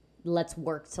 let's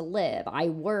work to live. I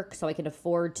work so I can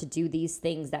afford to do these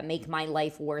things that make my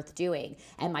life worth doing.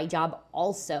 And my job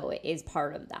also is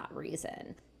part of that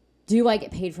reason. Do I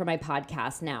get paid for my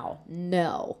podcast now?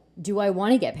 No. Do I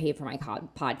want to get paid for my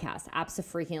podcast?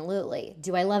 Abso-freaking-lutely.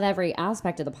 Do I love every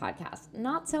aspect of the podcast?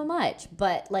 Not so much.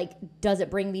 But like, does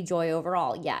it bring me joy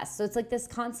overall? Yes. So it's like this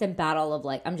constant battle of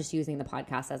like, I'm just using the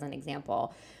podcast as an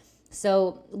example.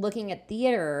 So looking at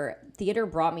theater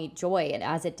brought me joy. And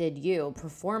as it did you,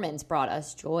 performance brought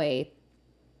us joy.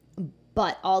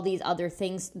 But all these other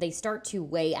things, they start to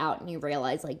weigh out and you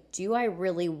realize, like, do I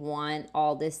really want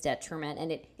all this detriment?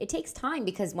 And it takes time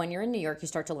because when you're in New York, you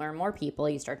start to learn more people.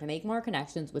 You start to make more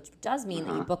connections, which does mean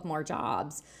that you book more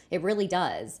jobs. It really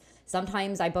does.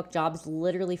 Sometimes I book jobs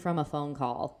literally from a phone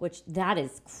call, which that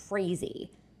is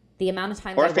crazy. The amount of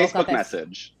time or I a Facebook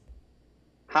message.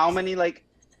 How many, like,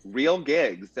 real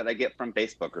gigs did I get from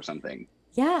Facebook or something?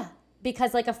 Yeah.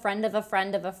 Because like a friend of a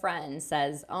friend of a friend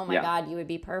says, oh my God, you would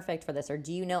be perfect for this. Or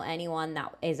do you know anyone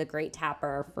that is a great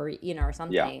tapper for, you know, or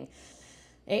something.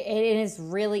 Yeah. It is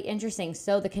really interesting.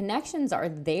 So the connections are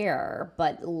there,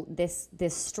 but this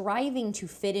striving to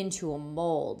fit into a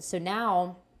mold. So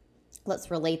now let's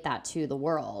relate that to the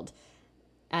world.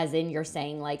 As in you're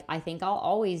saying like, I think I'll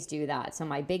always do that. So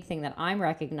my big thing that I'm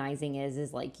recognizing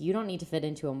is like, you don't need to fit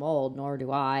into a mold, nor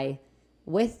do I,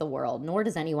 with the world, nor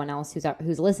does anyone else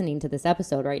who's listening to this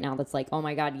episode right now that's like, oh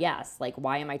my God, yes, like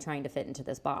why am I trying to fit into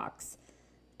this box?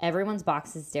 Everyone's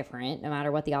box is different no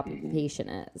matter what the occupation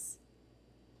is.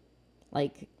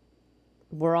 Like,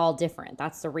 we're all different.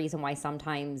 That's the reason why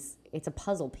sometimes it's a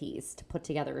puzzle piece to put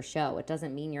together a show. It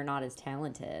doesn't mean you're not as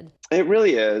talented. It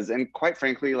really is. And quite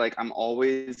frankly, like I'm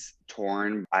always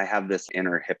torn. I have this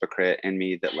inner hypocrite in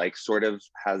me that like sort of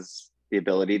has the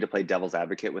ability to play devil's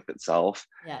advocate with itself.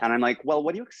 Yeah. And I'm like, well,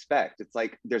 what do you expect? It's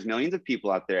like, there's millions of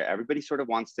people out there. Everybody sort of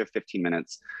wants their 15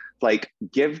 minutes. Like,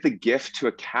 give the gift to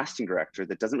a casting director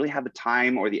that doesn't really have the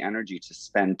time or the energy to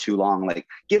spend too long. Like,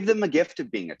 give them a gift of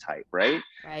being a type, right?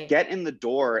 Get in the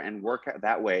door and work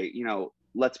that way. You know,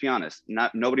 let's be honest,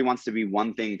 nobody wants to be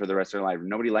one thing for the rest of their life.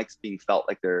 Nobody likes being felt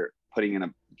like they're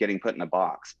getting put in a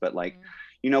box. But like,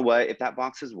 you know what, if that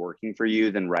box is working for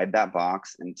you, then ride that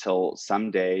box until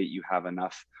someday you have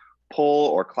enough pull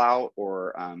or clout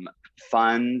or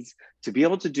funds to be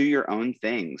able to do your own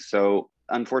thing. So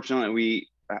unfortunately,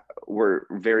 we're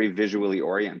very visually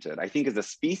oriented, I think, as a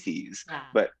species,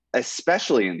 but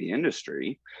especially in the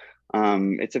industry,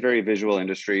 it's a very visual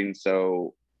industry. And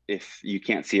so if you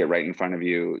can't see it right in front of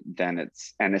you, then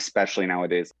and especially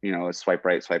nowadays, you know, a swipe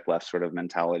right, swipe left sort of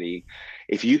mentality.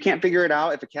 If you can't figure it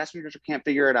out, if a casting director can't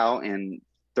figure it out in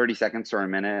 30 seconds or a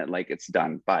minute, like it's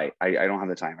done. Bye. I don't have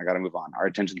the time. I got to move on. Our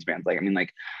attention spans. Like, I mean,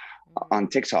 like on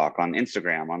TikTok, on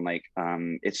Instagram, on like,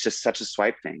 it's just such a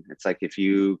swipe thing. It's like, if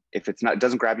it's not, it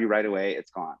doesn't grab you right away,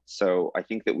 it's gone. So I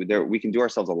think that we can do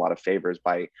ourselves a lot of favors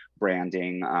by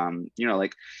branding,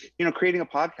 creating a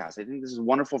podcast. I think this is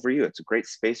wonderful for you. It's a great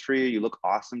space for you. You look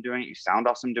awesome doing it. You sound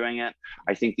awesome doing it.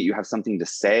 I think that you have something to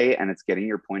say and it's getting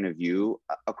your point of view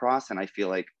across. And I feel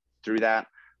like through that,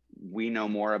 we know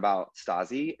more about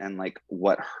Stassi and like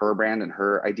what her brand and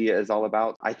her idea is all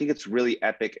about. I think it's really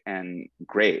epic and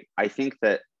great. I think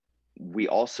that we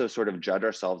also sort of judge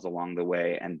ourselves along the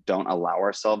way and don't allow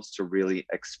ourselves to really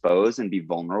expose and be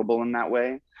vulnerable in that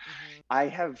way. Mm-hmm. I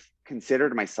have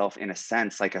considered myself in a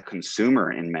sense like a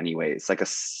consumer in many ways, like a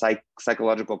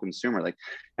psychological consumer. Like,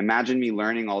 imagine me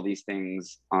learning all these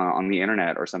things on the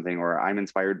internet or something, or I'm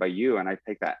inspired by you and I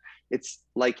pick that. It's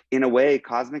like, in a way,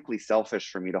 cosmically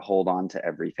selfish for me to hold on to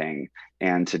everything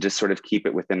and to just sort of keep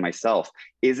it within myself.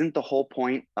 Isn't the whole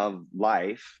point of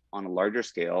life on a larger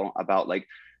scale about like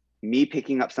me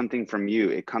picking up something from you?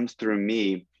 It comes through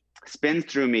me, spins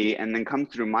through me, and then comes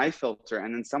through my filter,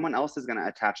 and then someone else is going to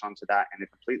attach onto that in a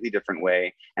completely different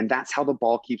way, and that's how the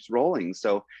ball keeps rolling.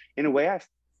 So in a way, I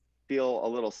feel a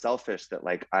little selfish that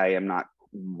like I am not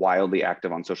wildly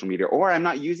active on social media, or I'm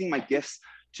not using my gifts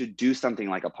to do something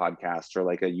like a podcast or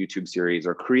like a YouTube series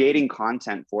or creating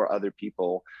content for other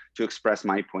people to express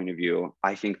my point of view.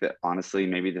 I think that honestly,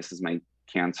 maybe this is my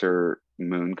Cancer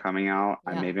moon coming out.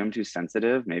 Yeah. Maybe I'm too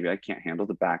sensitive. Maybe I can't handle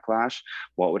the backlash.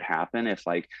 What would happen if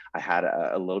like I had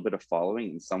a little bit of following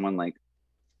and someone like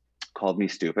called me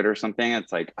stupid or something?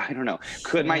 It's like, I don't know.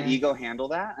 Could my ego handle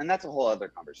that? And that's a whole other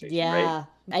conversation, right?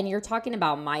 And you're talking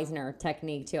about Meisner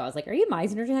technique too. I was like, are you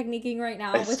Meisner techniquing right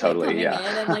now? It's totally, like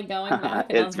coming in and like going back?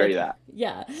 And it's very like, that.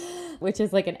 Yeah. Which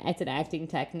is like it's an acting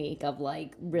technique of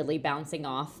like really bouncing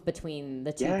off between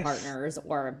the two partners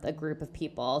or a group of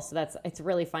people. So it's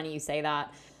really funny you say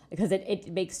that, because it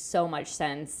makes so much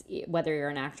sense whether you're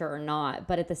an actor or not.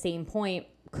 But at the same point,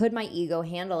 could my ego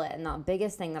handle it? And the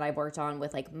biggest thing that I've worked on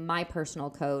with like my personal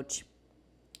coach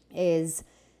is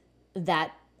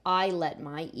that I let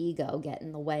my ego get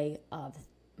in the way of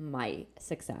my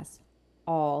success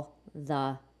all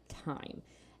the time.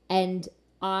 And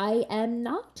I am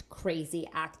not crazy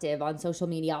active on social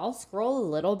media. I'll scroll a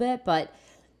little bit, but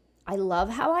I love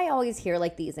how I always hear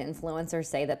like these influencers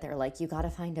say that they're like, you got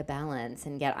to find a balance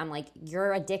and I'm like,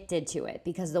 you're addicted to it,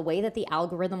 because the way that the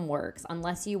algorithm works,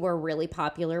 unless you were really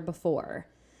popular before,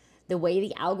 the way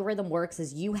the algorithm works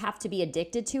is you have to be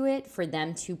addicted to it for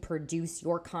them to produce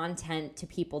your content to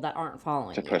people that aren't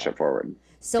following you. To push it forward.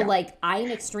 So like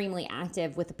I'm extremely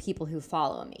active with the people who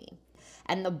follow me.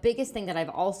 And the biggest thing that I've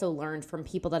also learned from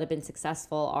people that have been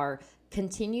successful are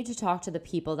continue to talk to the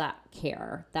people that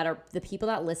care, that are the people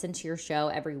that listen to your show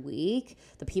every week,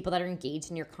 the people that are engaged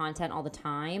in your content all the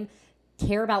time.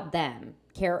 Care about them.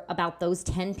 Care about those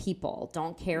 10 people.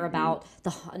 Don't care about the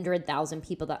 100,000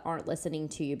 people that aren't listening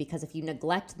to you, because if you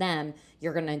neglect them,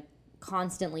 you're going to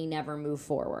constantly never move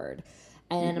forward.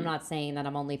 And I'm not saying that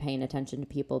I'm only paying attention to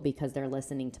people because they're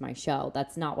listening to my show.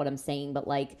 That's not what I'm saying. But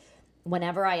like,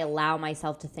 whenever I allow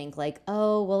myself to think like,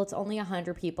 oh, well, it's only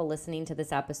 100 people listening to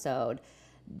this episode,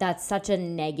 that's such a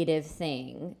negative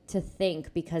thing to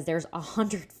think, because there's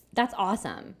 100. That's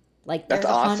awesome. Like there's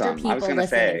 100 people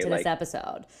listening to this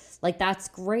episode. Like that's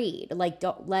great. Like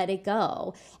don't let it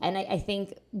go. And I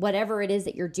think whatever it is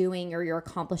that you're doing or you're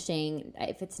accomplishing,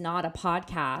 if it's not a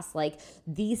podcast, like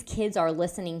these kids are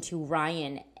listening to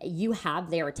Ryan. You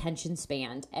have their attention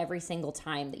span every single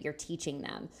time that you're teaching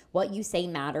them. What you say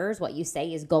matters. What you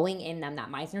say is going in them,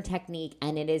 that Meisner technique,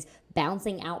 and it is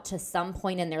bouncing out to some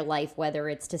point in their life, whether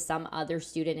it's to some other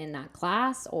student in that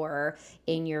class or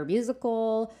in your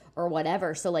musical or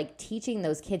whatever. So like teaching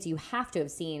those kids, you have to have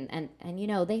seen, and you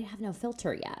know, they have no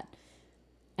filter yet.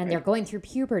 And they're going through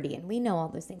puberty, and we know all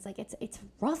those things. Like it's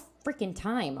rough freaking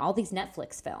time. All these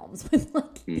Netflix films with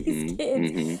like these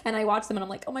kids, and I watch them, and I'm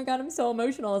like, oh my god, I'm so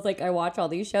emotional. It's like I watch all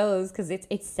these shows because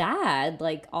it's sad.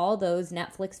 Like all those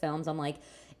Netflix films, I'm like,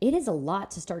 it is a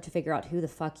lot to start to figure out who the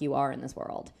fuck you are in this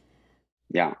world.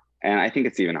 Yeah, and I think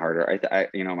it's even harder. I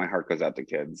my heart goes out to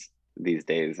kids these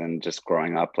days, and just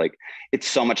growing up, like it's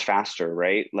so much faster,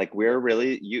 right? Like we're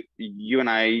really you and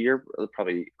I, you're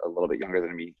probably a little bit younger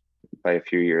than me by a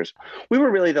few years. We were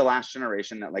really the last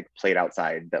generation that like played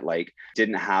outside, that like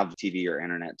didn't have TV or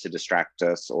internet to distract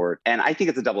us, and I think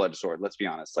it's a double-edged sword. Let's be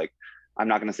honest. Like I'm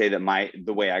not going to say that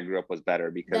the way I grew up was better,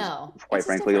 because quite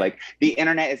frankly, like the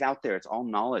internet is out there. It's all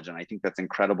knowledge. And I think that's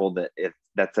incredible that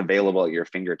that's available at your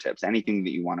fingertips, anything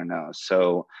that you want to know.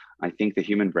 So I think the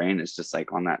human brain is just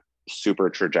like on that super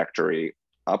trajectory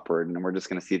upward, and we're just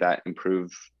going to see that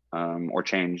improve or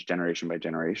change generation by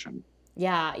generation.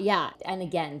 Yeah, yeah. And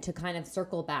again, to kind of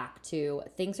circle back to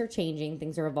things are changing,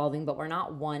 things are evolving, but we're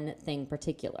not one thing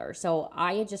particular. So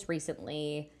I had just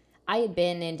recently, I had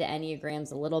been into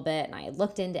Enneagrams a little bit and I had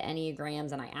looked into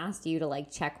Enneagrams and I asked you to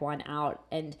like check one out.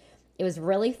 And it was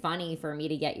really funny for me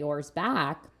to get yours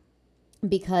back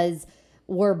because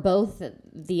we're both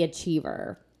the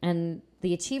achiever. And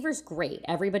the achiever's great.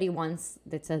 Everybody wants,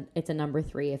 it's a number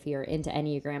 3 if you're into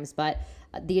Enneagrams, but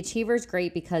the achiever's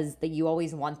great because you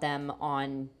always want them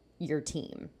on your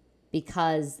team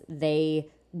because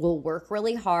they will work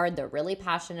really hard. They're really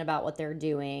passionate about what they're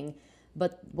doing.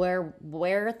 But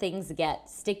where things get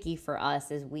sticky for us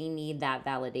is we need that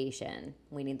validation.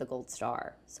 We need the gold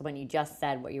star. So when you just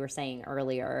said what you were saying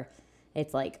earlier,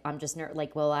 it's like, I'm just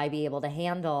like, will I be able to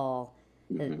handle,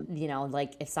 you know,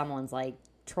 like if someone's like,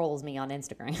 trolls me on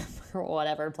Instagram or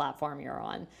whatever platform you're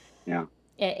on. Yeah.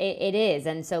 It is.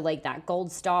 And so like that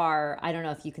gold star, I don't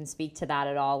know if you can speak to that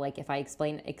at all, like if I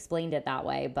explained it that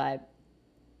way, but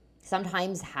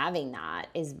sometimes having that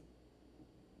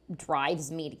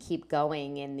drives me to keep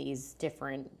going in these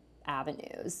different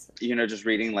avenues. You know, just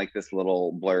reading like this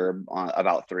little blurb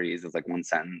about threes is like one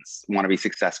sentence. Want to be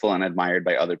successful and admired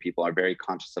by other people, are very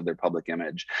conscious of their public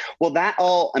image. Well, that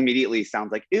all immediately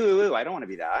sounds like, ooh, I don't want to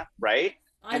be that, right?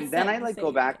 And then I like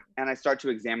go back and I start to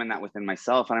examine that within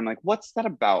myself. And I'm like, what's that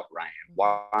about, Ryan?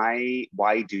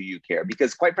 Why do you care?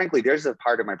 Because quite frankly, there's a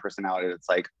part of my personality that's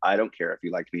like, I don't care if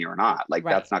you like me or not. Like,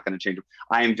 that's not going to change.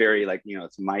 I am very like, you know,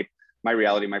 it's my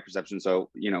reality, my perception. So,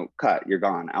 you know, you're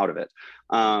gone out of it.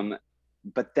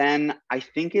 But then I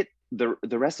think the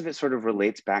rest of it sort of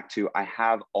relates back to, I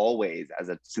have always,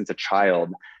 since a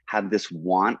child, had this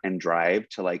want and drive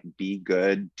to like be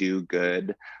good, do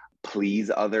good, please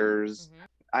others. Mm-hmm.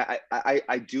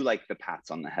 I do like the pats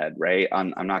on the head, right?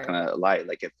 I'm not going to lie.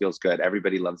 Like, it feels good.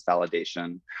 Everybody loves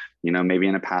validation. You know, maybe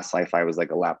in a past life, I was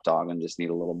like a lap dog and just need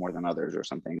a little more than others or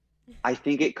something. I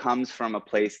think it comes from a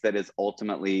place that is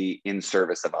ultimately in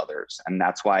service of others. And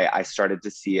that's why I started to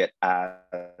see it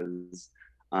as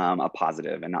a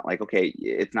positive and not like, okay,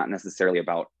 it's not necessarily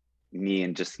about me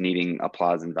and just needing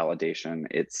applause and validation.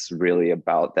 It's really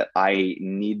about that I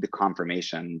need the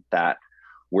confirmation that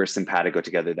we're simpatico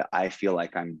together, that I feel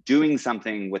like I'm doing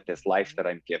something with this life that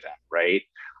I'm given, right?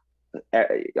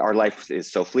 Our life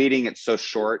is so fleeting. It's so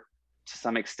short to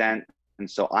some extent. And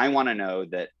so I want to know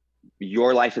that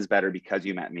your life is better because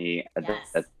you met me.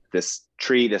 Yes. This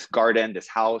tree, this garden, this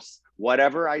house,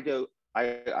 whatever I do,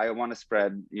 I want to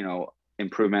spread, you know,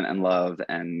 improvement and love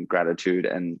and gratitude,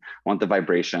 and want the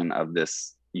vibration of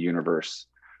this universe,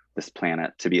 this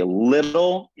planet, to be a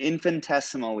little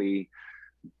infinitesimally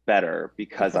better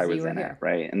because I was in it,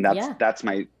 right? And that's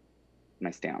my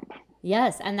stamp.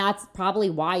 Yes, and that's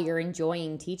probably why you're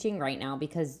enjoying teaching right now,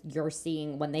 because you're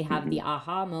seeing when they have the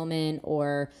aha moment,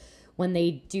 or when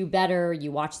they do better,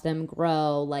 you watch them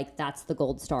grow. Like, that's the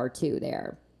gold star too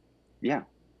there. Yeah.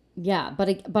 Yeah, but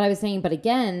I was saying, but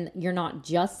again, you're not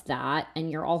just that, and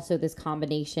you're also this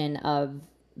combination of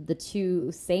the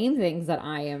two same things that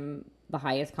I am the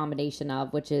highest combination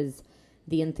of, which is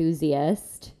the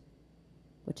enthusiast,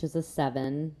 which is a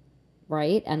 7,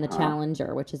 right? And the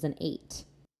challenger, which is an 8.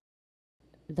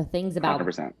 The things about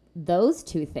 100%. Those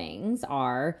two things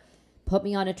are, put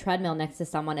me on a treadmill next to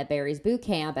someone at Barry's boot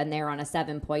camp and they're on a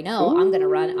 7.0. I'm going to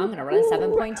run a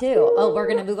 7.2. Oh, we're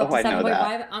going to move up to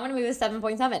 7.5. I'm going to move to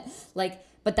 7.7. Like,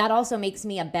 but that also makes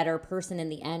me a better person in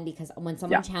the end, because when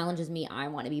someone challenges me, I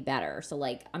want to be better. So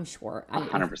like, I'm sure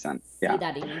 100%. See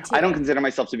that in you too. I don't consider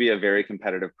myself to be a very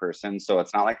competitive person. So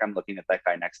it's not like I'm looking at that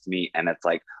guy next to me and it's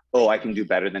like, oh, I can do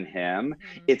better than him.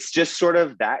 Mm-hmm. It's just sort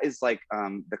of, that is like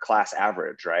the class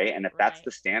average, right? And if that's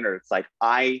the standard, it's like,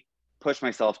 I push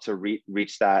myself to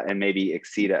reach that and maybe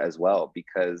exceed it as well,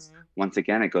 because once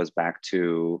again, it goes back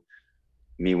to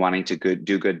me wanting to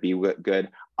do good, be good.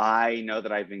 I know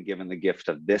that I've been given the gift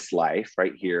of this life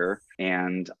right here,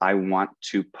 and I want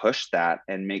to push that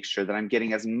and make sure that I'm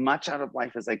getting as much out of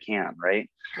life as I can, right?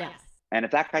 Yes. And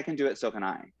if that guy can do it, so can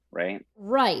I, right?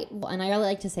 Right. And I really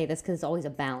like to say this because it's always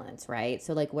a balance, right?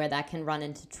 So like, where that can run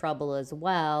into trouble as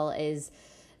well is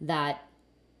that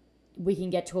we can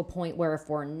get to a point where if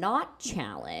we're not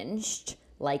challenged,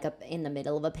 like in the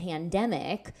middle of a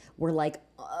pandemic, we're like,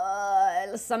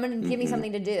 someone give me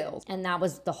something to do. And that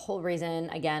was the whole reason,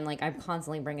 again, like I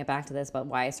constantly bring it back to this, but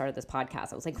why I started this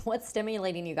podcast. I was like, what's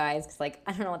stimulating you guys? Because like,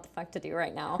 I don't know what the fuck to do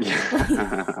right now.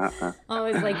 I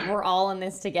was like, we're all in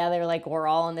this together. Like, we're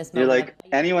all in this moment. You're like,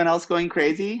 anyone else going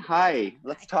crazy? Hi,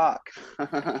 let's talk.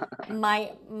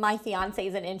 My fiance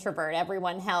is an introvert.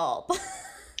 Everyone help.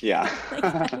 Yeah.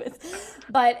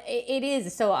 But it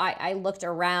is. So I looked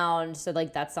around. So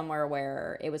like that's somewhere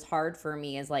where it was hard for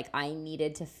me, is like I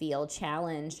needed to feel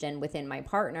challenged, and within my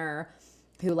partner,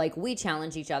 who like we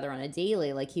challenge each other on a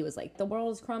daily. Like he was like, the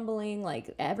world is crumbling,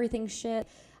 like everything's shit.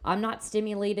 I'm not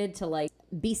stimulated to like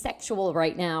be sexual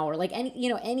right now, or like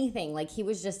anything. Like he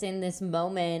was just in this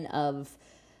moment of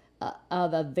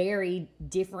a very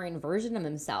different version of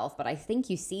himself. But I think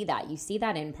you see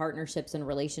that in partnerships and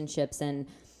relationships. And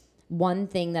one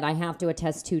thing that I have to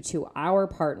attest to our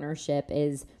partnership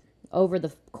is, over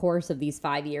the course of these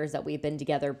 5 years that we've been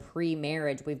together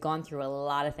pre-marriage, we've gone through a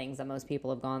lot of things that most people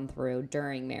have gone through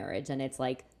during marriage. And it's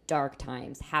like dark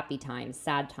times, happy times,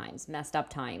 sad times, messed up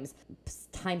times,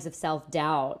 times of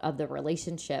self-doubt of the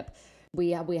relationship.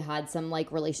 We had some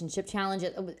like relationship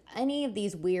challenges, any of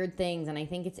these weird things. And I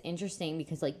think it's interesting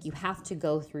because like you have to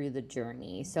go through the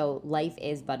journey. So life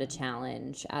is but a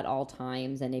challenge at all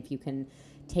times. And if you can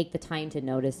take the time to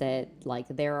notice it, like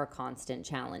there are constant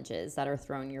challenges that are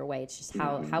thrown your way. It's just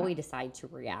how we decide to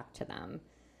react to them.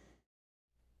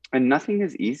 And nothing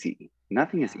is easy.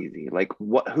 Nothing is easy. Like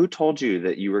who told you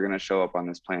that you were going to show up on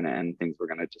this planet and things were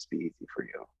going to just be easy for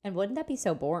you? And wouldn't that be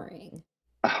so boring?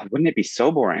 Wouldn't it be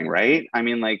so boring, right? I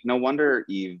mean, like, no wonder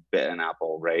Eve bit an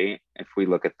apple, right? If we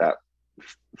look at that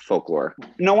folklore.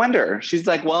 No wonder. She's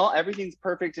like, well, everything's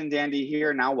perfect and dandy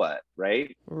here. Now what,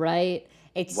 right? Right.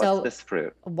 What's this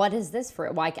fruit? What is this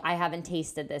fruit? Why I haven't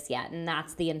tasted this yet. And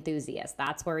that's the enthusiast.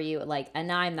 That's where you like,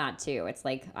 and I'm not too. It's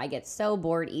like, I get so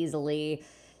bored easily.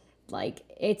 Like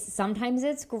sometimes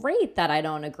it's great that I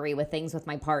don't agree with things with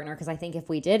my partner. Cause I think if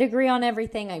we did agree on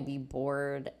everything, I'd be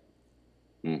bored.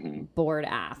 Bored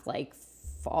af, like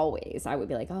always. I would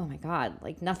be like, oh my God,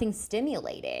 like nothing's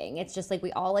stimulating. It's just like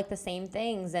we all like the same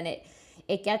things, and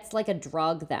it gets like a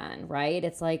drug then, right?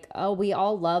 It's like, oh, we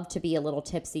all love to be a little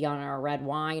tipsy on our red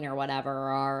wine or whatever,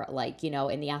 or like,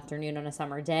 in the afternoon on a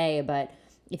summer day. But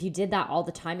if you did that all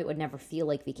the time, it would never feel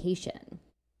like vacation.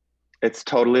 It's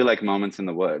totally like Moments in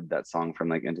the Wood, that song from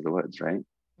like Into the Woods, right?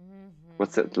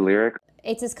 What's it, the lyric?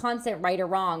 It's this constant right or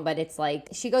wrong, but it's like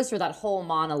she goes through that whole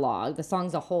monologue. The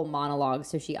song's a whole monologue,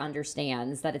 so she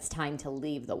understands that it's time to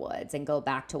leave the woods and go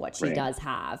back to what she does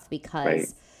have,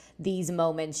 because these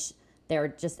moments, they're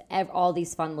just all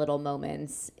these fun little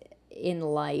moments in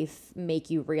life make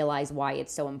you realize why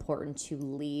it's so important to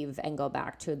leave and go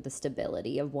back to the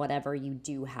stability of whatever you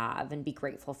do have and be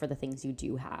grateful for the things you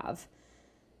do have.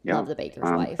 Yeah. Love the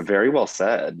baker's wife. Very well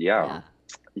said. Yeah.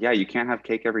 Yeah, you can't have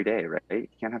cake every day, right? You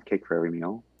can't have cake for every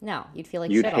meal. No, you'd feel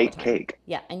like you'd shit hate all the time. cake.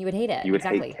 Yeah, and you would hate it. You would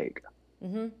hate cake.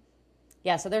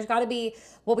 Yeah, so there's got to be,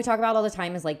 what we talk about all the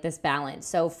time is like this balance.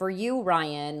 So for you,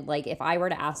 Ryan, like if I were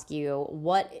to ask you,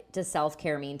 what does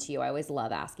self-care mean to you? I always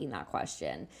love asking that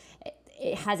question.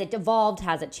 Has it evolved?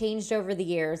 Has it changed over the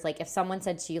years? Like if someone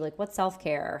said to you, like, what's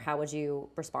self-care? How would you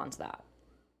respond to that?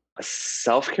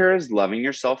 Self-care is loving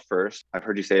yourself first. I've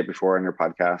heard you say it before on your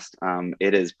podcast.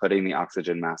 It is putting the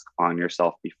oxygen mask on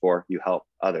yourself before you help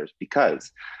others.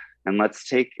 Because, and let's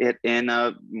take it in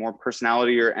a more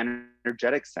personality or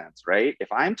energetic sense, right?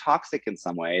 If I'm toxic in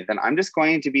some way, then I'm just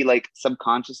going to be like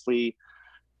subconsciously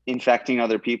infecting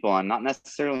other people and not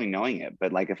necessarily knowing it.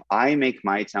 But like if I make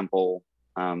my temple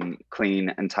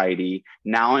clean and tidy,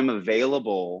 now I'm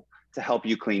available to help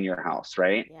you clean your house,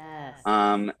 right? Yes.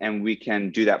 And we can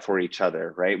do that for each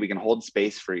other, right? We can hold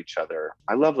space for each other.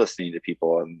 I love listening to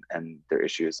people and their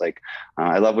issues. Like,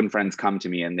 I love when friends come to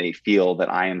me and they feel that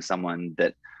I am someone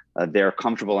that they're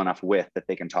comfortable enough with, that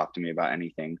they can talk to me about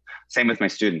anything. Same with my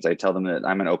students. I tell them that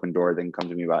I'm an open door. They can come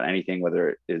to me about anything,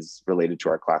 whether it is related to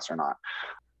our class or not.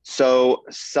 So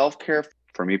self-care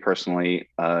for me personally,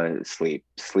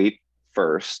 sleep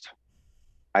first.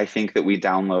 I think that we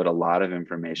download a lot of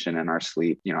information in our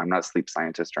sleep. I'm not a sleep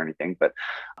scientist or anything, but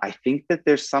I think that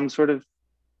there's some sort of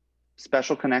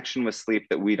special connection with sleep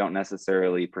that we don't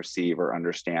necessarily perceive or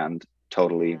understand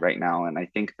totally right now. And I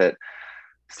think that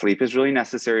sleep is really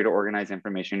necessary to organize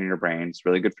information in your brain. It's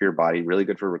really good for your body, really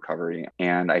good for recovery.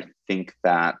 And I think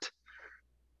that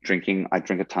I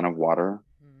drink a ton of water.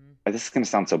 This is going to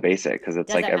sound so basic because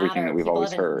it's like everything that we've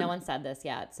always heard. No one said this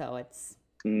yet, so it's...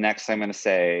 Next, I'm going to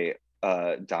say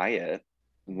diet.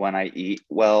 When I eat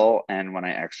well and when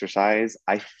I exercise,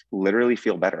 I literally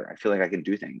feel better. I feel like I can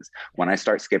do things. When I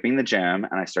start skipping the gym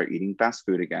and I start eating fast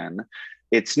food again,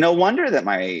 it's no wonder that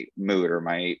my mood or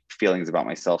my feelings about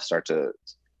myself start to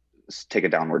take a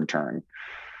downward turn.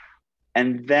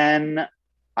 And then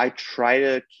I try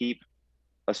to keep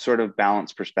a sort of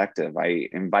balanced perspective. I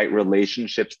invite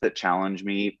relationships that challenge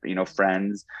me,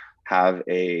 friends, have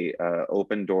a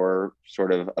open door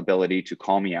sort of ability to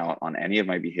call me out on any of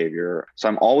my behavior. So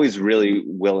I'm always really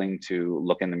willing to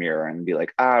look in the mirror and be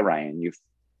like, Ryan, you've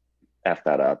effed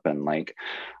that up, and like,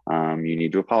 you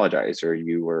need to apologize, or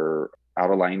you were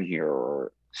out of line here.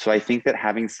 Or so I think that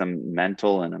having some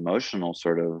mental and emotional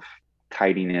sort of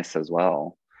tidiness as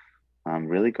well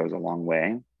really goes a long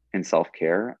way in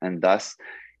self-care. And thus,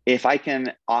 if I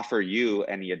can offer you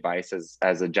any advice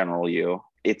as a general you,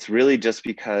 it's really just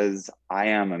because I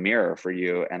am a mirror for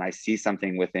you and I see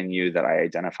something within you that I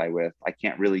identify with. I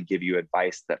can't really give you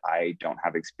advice that I don't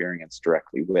have experience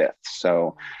directly with.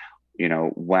 So, you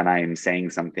know, when I'm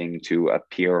saying something to a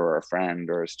peer or a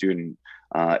friend or a student,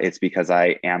 it's because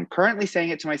I am currently saying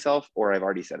it to myself, or I've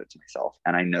already said it to myself,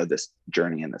 and I know this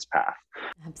journey and this path.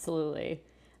 Absolutely.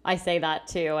 I say that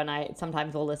too, and I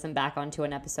sometimes will listen back onto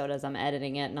an episode as I'm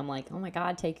editing it, and I'm like, oh my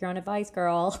God, take your own advice,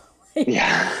 girl.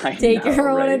 Take your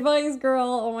own advice,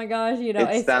 girl. Oh my gosh, you know,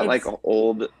 it's that like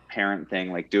old parent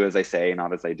thing, like do as I say,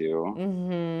 not as I do.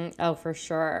 Mm-hmm. Oh, for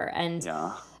sure. And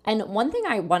one thing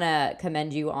I want to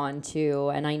commend you on too,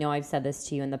 and I know I've said this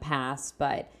to you in the past,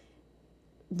 but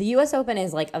the US Open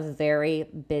is like a very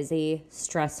busy,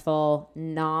 stressful,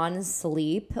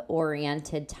 non-sleep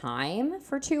oriented time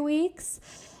for 2 weeks.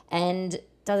 And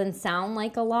doesn't sound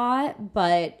like a lot,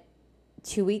 but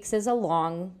 2 weeks is a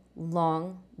long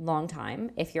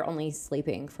time if you're only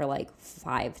sleeping for like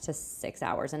 5 to 6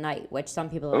 hours a night, which some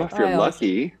people are like, if you're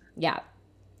lucky. Yeah.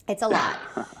 It's a lot.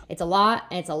 It's a lot.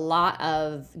 And it's a lot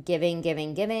of giving,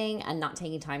 and not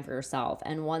taking time for yourself.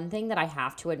 And one thing that I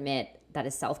have to admit that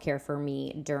is self-care for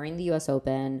me during the US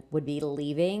Open would be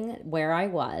leaving where I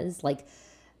was. Like,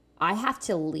 I have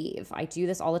to leave. I do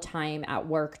this all the time at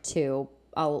work too.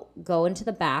 I'll go into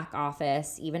the back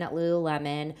office, even at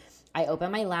Lululemon. I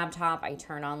open my laptop. I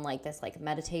turn on like this like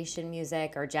meditation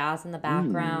music or jazz in the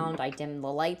background. I dim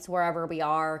the lights wherever we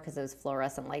are because those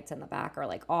fluorescent lights in the back are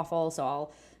like awful. So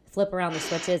I'll flip around the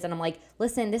switches and I'm like,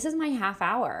 listen, this is my half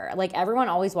hour. Like everyone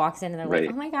always walks in and they're like,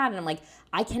 oh my God. And I'm like,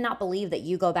 I cannot believe that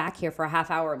you go back here for a half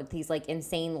hour with these like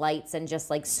insane lights and just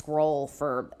like scroll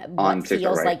for what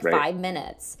feels like 5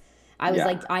 minutes. I was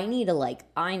like, I need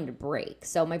a break.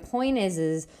 So my point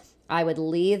is I would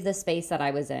leave the space that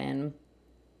I was in.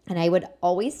 And I would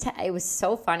always, it was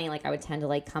so funny, like I would tend to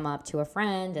like come up to a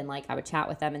friend and like I would chat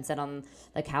with them and sit on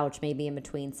the couch maybe in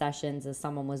between sessions as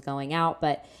someone was going out.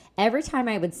 But every time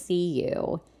I would see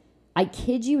you, I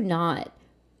kid you not,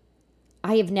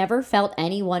 I have never felt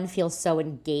anyone feel so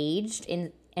engaged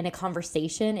in a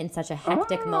conversation in such a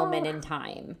hectic moment in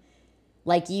time.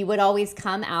 Like you would always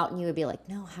come out and you would be like,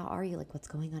 no, how are you? Like, what's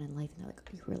going on in life? And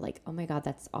you were like, oh my God,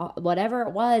 that's whatever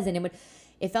it was. And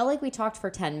it felt like we talked for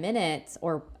 10 minutes,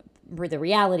 or the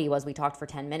reality was we talked for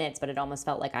 10 minutes, but it almost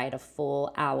felt like I had a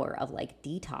full hour of like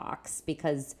detox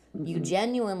because you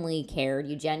genuinely cared,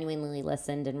 you genuinely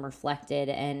listened and reflected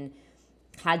and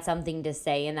had something to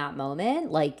say in that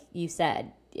moment. Like you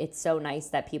said, it's so nice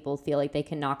that people feel like they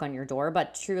can knock on your door,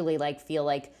 but truly like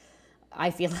I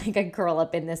feel like I curl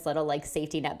up in this little like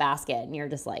safety net basket and you're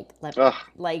just like,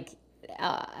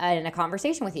 in a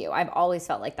conversation with you. I've always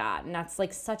felt like that. And that's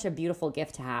like such a beautiful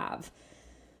gift to have.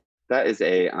 That is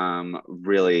a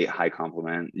really high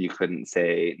compliment. You couldn't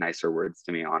say nicer words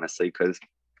to me, honestly, because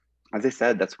as I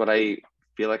said, that's what I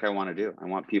feel like I want to do. I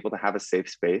want people to have a safe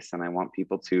space and I want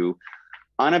people to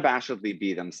unabashedly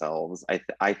be themselves.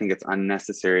 I think it's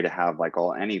unnecessary to have like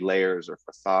any layers or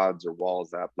facades or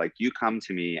walls up. Like you come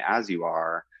to me as you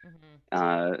are,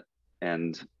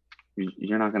 and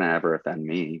you're not going to ever offend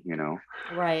me, you know?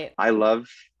 Right. I love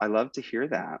to hear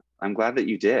that. I'm glad that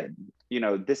you did. You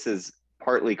know, this is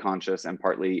partly conscious and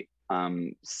partly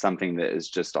something that has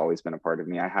just always been a part of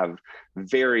me. I have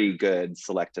very good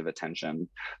selective attention.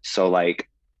 So like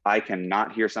I can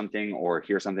not hear something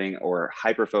or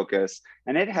hyper focus.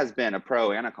 And it has been a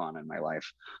pro and a con in my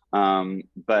life.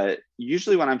 But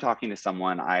usually when I'm talking to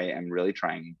someone, I am really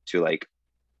trying to like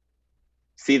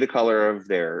see the color of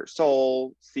their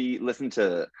soul, listen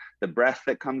to the breath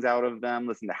that comes out of them,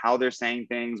 listen to how they're saying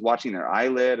things, watching their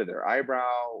eyelid or their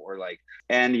eyebrow, or like,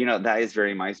 and you know, that is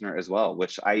very Meisner as well,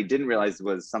 which I didn't realize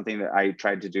was something that I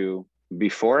tried to do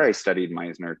before I studied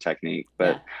Meisner technique.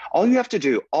 But all you have to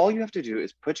do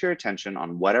is put your attention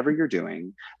on whatever you're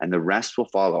doing and the rest will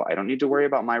follow. I don't need to worry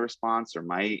about my response or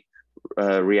my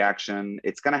reaction.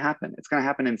 It's going to happen. It's going to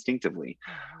happen instinctively.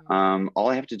 All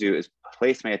I have to do is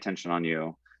place my attention on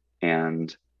you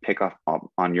and pick up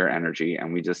on your energy.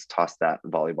 And we just toss that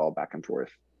volleyball back and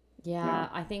forth. Yeah,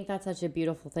 I think that's such a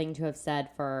beautiful thing to have said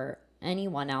for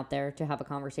anyone out there, to have a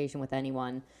conversation with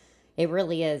anyone. It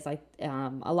really is.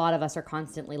 A lot of us are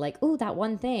constantly like, "Ooh, that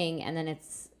one thing," and then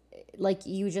like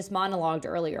you just monologued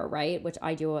earlier, right? Which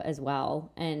I do as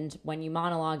well. And when you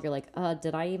monologue, you're like,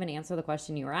 did I even answer the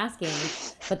question you were asking?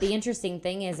 But the interesting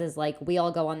thing is like we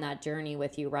all go on that journey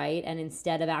with you, right? And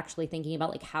instead of actually thinking about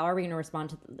like, how are we going to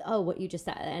respond to, what you just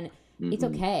said? And it's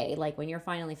okay. Like when you're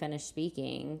finally finished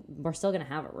speaking, we're still going to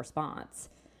have a response.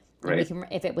 And we can,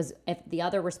 if the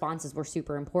other responses were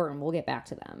super important, we'll get back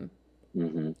to them.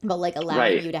 But like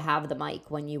allowing you to have the mic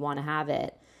when you want to have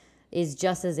it is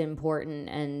just as important.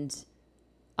 And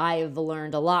I've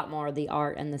learned a lot more the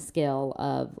art and the skill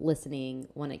of listening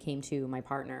when it came to my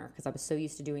partner, because I was so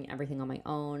used to doing everything on my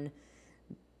own.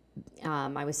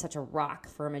 I was such a rock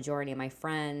for a majority of my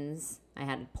friends. I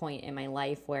had a point in my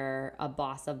life where a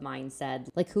boss of mine said,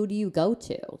 like, who do you go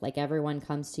to? Like, everyone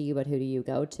comes to you, but who do you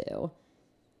go to?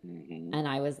 And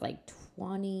I was like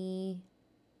 20.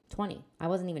 I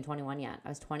wasn't even 21 yet. I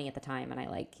was 20 at the time.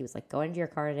 And he was like, go into your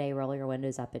car today, roll your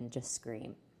windows up and just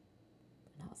scream.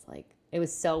 And I was like, it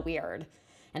was so weird.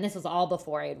 And this was all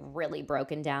before I had really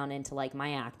broken down into like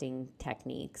my acting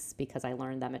techniques, because I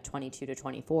learned them at 22 to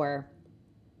 24.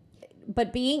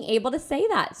 But being able to say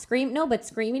that,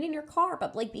 screaming in your car,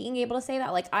 but like being able to say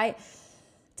that, like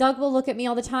Doug will look at me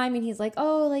all the time and he's like,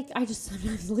 oh, like, I just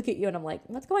sometimes look at you and I'm like,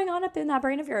 what's going on up in that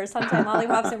brain of yours? Sunshine,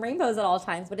 lollipops, and rainbows at all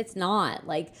times, but it's not.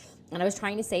 Like, and I was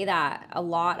trying to say that a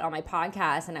lot on my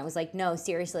podcast, and I was like, no,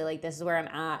 seriously, like, this is where I'm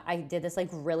at. I did this like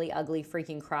really ugly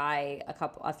freaking cry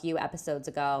a few episodes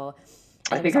ago.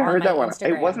 I think I heard that one.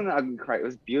 Instagram. It wasn't an ugly cry. It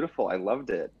was beautiful. I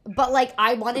loved it. But like,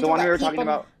 I wanted to let people know that. The one we were talking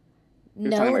about? You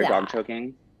were talking about dog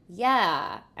choking?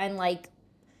 Yeah. And like,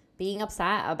 being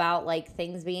upset about like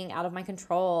things being out of my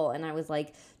control. And I was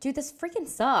like, dude, this freaking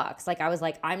sucks. Like, I was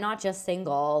like, I'm not just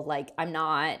single. Like, I'm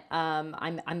not,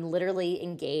 I'm literally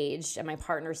engaged and my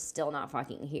partner's still not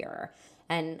fucking here.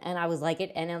 And I was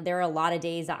like, and there are a lot of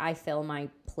days that I fill my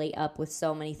plate up with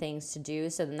so many things to do.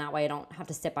 So then that way I don't have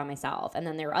to sit by myself. And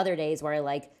then there are other days where I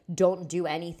like don't do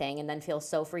anything and then feel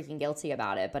so freaking guilty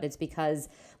about it. But it's because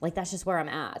like, that's just where I'm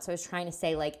at. So I was trying to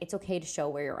say like, it's okay to show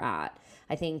where you're at.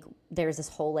 I think there's this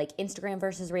whole like Instagram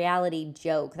versus reality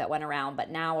joke that went around, but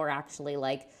now we're actually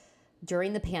like,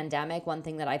 during the pandemic, one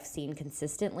thing that I've seen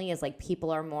consistently is like people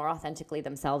are more authentically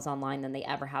themselves online than they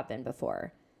ever have been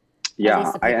before.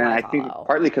 Yeah, I think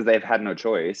partly because they've had no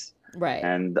choice. Right.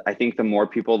 And I think the more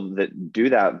people that do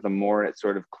that, the more it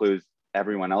sort of clues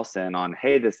everyone else in on,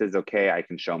 hey, this is okay. I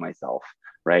can show myself,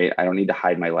 right? I don't need to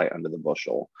hide my light under the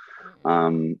bushel.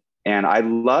 And I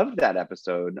loved that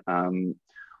episode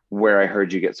where I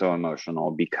heard you get so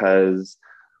emotional because,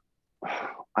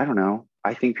 I don't know,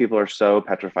 I think people are so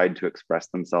petrified to express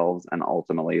themselves and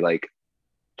ultimately like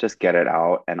just get it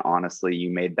out. And honestly, you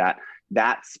made that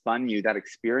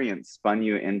experience spun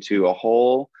you into a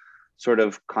whole sort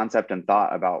of concept and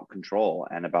thought about control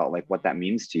and about like what that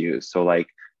means to you. So like,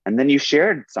 and then you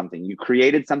shared something, you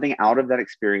created something out of that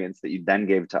experience that you then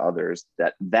gave to others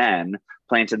that then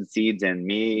planted seeds in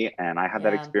me. And I had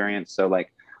that experience. So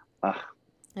like, I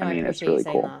mean, it's really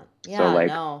cool. That. Yeah, so like,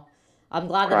 no, I'm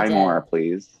glad cry that more,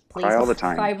 please. Cry all the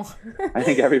time. Cry more. I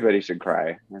think everybody should cry.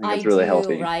 I think it's really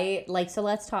healthy. Right? Like, so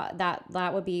let's talk,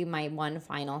 that would be my one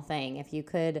final thing. If you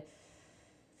could,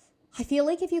 I feel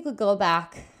like if you could go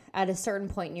back at a certain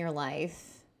point in your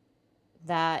life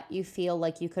that you feel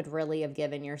like you could really have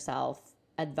given yourself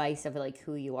advice of like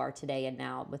who you are today and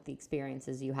now with the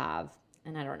experiences you have.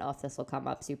 And I don't know if this will come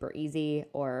up super easy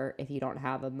or if you don't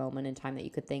have a moment in time that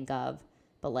you could think of,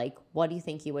 but like, what do you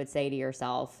think you would say to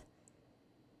yourself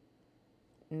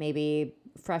maybe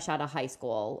fresh out of high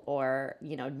school, or,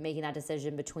 you know, making that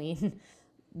decision between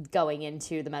going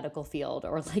into the medical field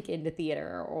or like into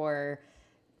theater, or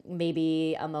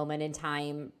maybe a moment in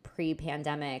time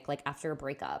pre-pandemic, like after a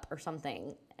breakup or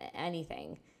something,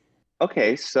 anything?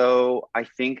 Okay, so I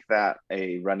think that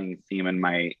a running theme in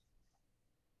my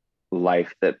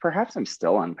life that perhaps I'm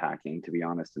still unpacking, to be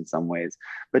honest, in some ways,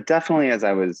 but definitely as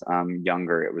I was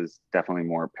younger, it was definitely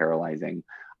more paralyzing.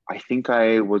 I think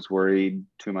I was worried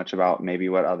too much about maybe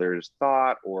what others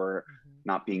thought, or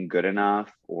not being good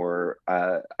enough, or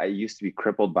I used to be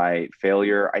crippled by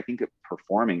failure. I think that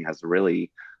performing has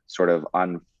really sort of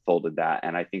unfolded that.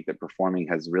 And I think that performing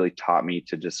has really taught me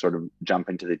to just sort of jump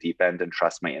into the deep end and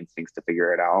trust my instincts to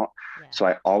figure it out. Yeah. So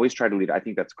I always try to lead. I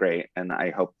think that's great. And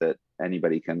I hope that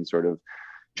anybody can sort of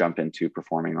jump into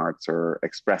performing arts or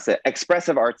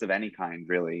expressive arts of any kind,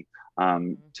 really,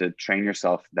 to train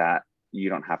yourself that you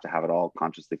don't have to have it all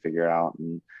consciously figured out.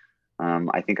 And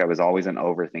I think I was always an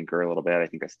overthinker a little bit. I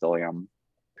think I still am.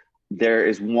 There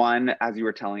is one, as you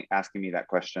were asking me that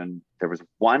question, there was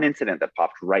one incident that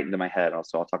popped right into my head.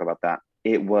 Also, I'll talk about that.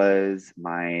 It was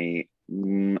my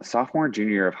sophomore,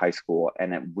 junior year of high school,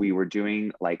 and we were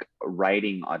doing like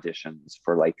writing auditions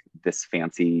for like this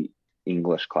fancy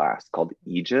English class called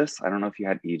Aegis. I don't know if you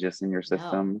had Aegis in your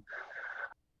system. No.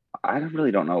 I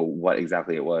don't know what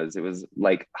exactly it was. It was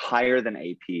like higher than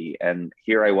AP. And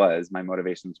here I was, my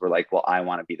motivations were like, well, I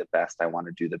want to be the best. I want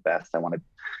to do the best. I want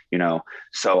to,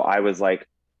 so I was like,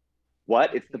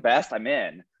 what? It's the best? I'm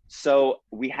in. So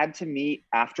we had to meet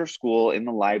after school in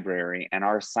the library, and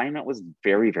our assignment was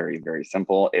very, very, very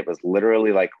simple. It was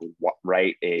literally like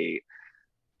write a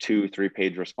 2-3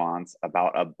 page response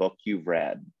about a book you've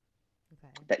read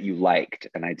that you liked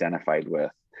and identified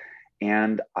with.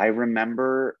 And I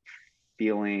remember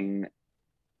feeling,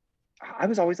 I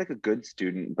was always like a good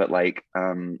student, but like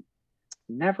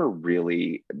never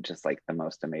really just like the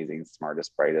most amazing,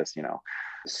 smartest, brightest,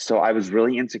 So I was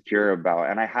really insecure about,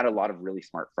 and I had a lot of really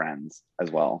smart friends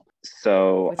as well.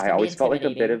 So I always felt like a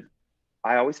bit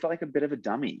of a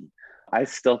dummy. I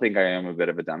still think I am a bit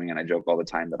of a dummy, and I joke all the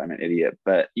time that I'm an idiot,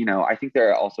 but I think there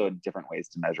are also different ways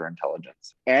to measure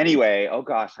intelligence. Anyway, oh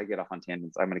gosh, I get off on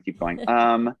tangents. I'm going to keep going.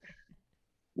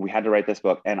 We had to write this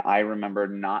book, and I remember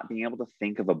not being able to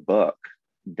think of a book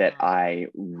that I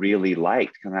really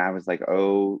liked, because I was like,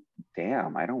 oh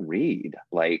damn, I don't read.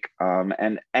 Like,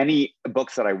 and any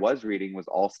books that I was reading was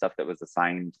all stuff that was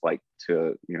assigned like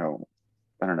to,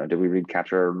 I don't know, did we read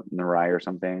Catcher in the Rye or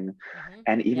something? Mm-hmm.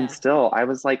 And even still, I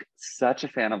was like such a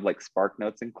fan of like Spark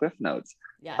Notes and Cliff Notes.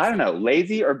 Yeah, I don't know,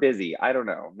 lazy or busy, I don't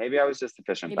know. Maybe I was just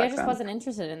efficient. Maybe I just wasn't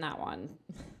interested in that one.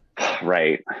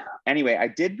 Right. Anyway, I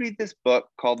did read this book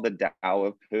called The Tao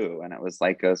of Pooh, and it was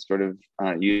like a sort of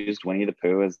used Winnie the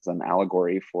Pooh as an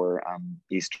allegory for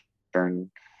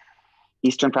Eastern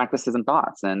practices and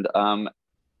thoughts. And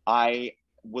I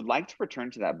would like to return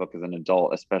to that book as an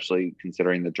adult, especially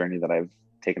considering the journey that I've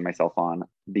taken myself on,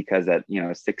 because at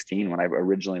 16, when I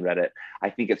originally read it,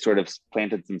 I think it sort of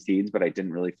planted some seeds, but I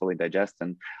didn't really fully digest.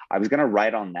 And I was going to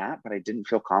write on that, but I didn't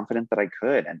feel confident that I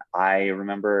could. And I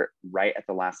remember right at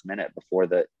the last minute before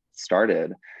that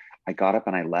started, I got up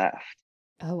and I left.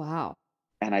 Oh, wow.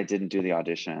 And I didn't do the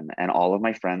audition. And all of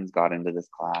my friends got into this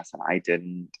class and I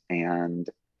didn't. And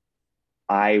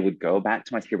I would go back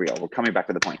to here we go. We're coming back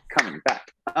to the point, coming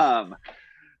back.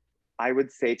 I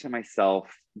would say to myself,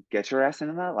 get your ass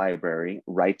into that library,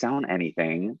 write down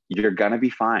anything, you're gonna be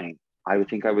fine. I would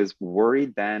think I was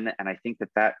worried then, and I think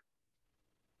that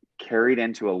carried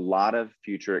into a lot of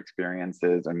future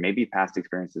experiences and maybe past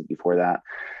experiences before that.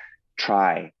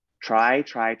 Try.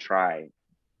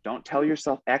 Don't tell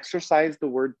yourself, exercise the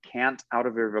word can't out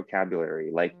of your vocabulary.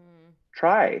 Like,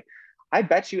 try. I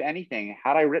bet you anything,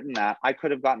 had I written that, I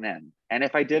could have gotten in. And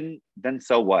if I didn't, then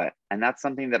so what? And that's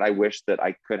something that I wish that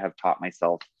I could have taught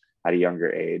myself at a younger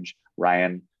age.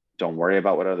 Ryan, don't worry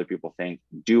about what other people think.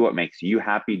 Do what makes you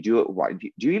happy. Do it. Why? Do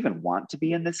you even want to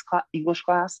be in this English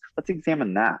class? Let's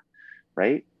examine that,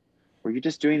 right? Or are you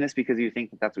just doing this because you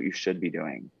think that that's what you should be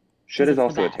doing? Should is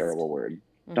also a terrible word.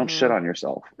 Mm-hmm. Don't shit on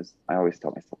yourself. I always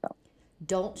tell myself that.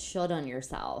 Don't shit on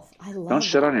yourself. I love Don't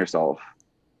shit on yourself.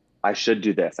 I should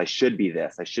do this. I should be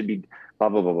this. I should be blah,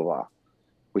 blah, blah, blah, blah.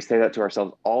 We say that to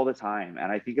ourselves all the time.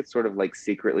 And I think it's sort of like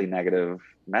secretly negative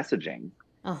messaging.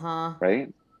 Uh-huh.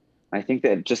 Right? I think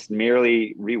that just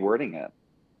merely rewording it.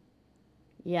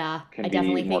 Yeah, I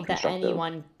definitely think that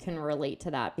anyone can relate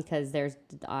to that, because there's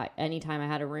anytime I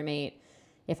had a roommate,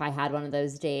 if I had one of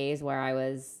those days where I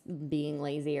was being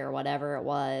lazy or whatever it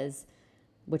was,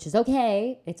 which is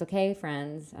okay. It's okay,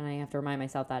 friends. And I have to remind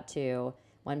myself that too.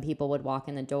 When people would walk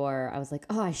in the door, I was like,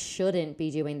 oh, I shouldn't be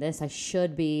doing this. I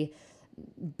should be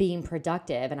being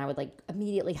productive. And I would like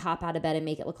immediately hop out of bed and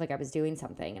make it look like I was doing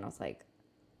something. And I was like,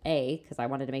 A, because I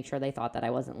wanted to make sure they thought that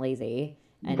I wasn't lazy.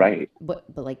 And, right. But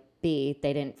like B,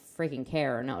 they didn't freaking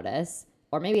care or notice.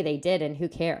 Or maybe they did, and who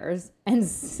cares? And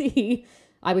C,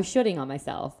 I was shitting on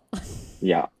myself.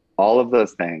 Yeah, all of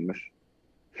those things.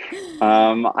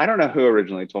 I don't know who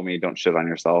originally told me don't shit on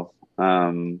yourself.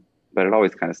 But it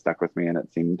always kind of stuck with me, and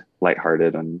it seemed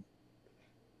lighthearted and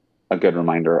a good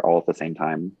reminder all at the same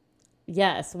time.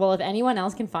 Yes. Well, if anyone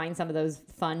else can find some of those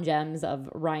fun gems of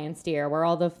Ryan Steer, where are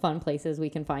all the fun places we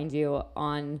can find you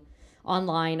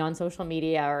online, on social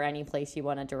media, or any place you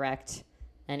want to direct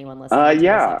anyone listening to this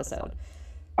episode?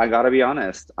 I got to be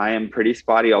honest. I am pretty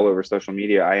spotty all over social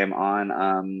media. I am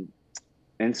on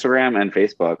Instagram and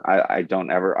Facebook.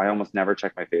 I almost never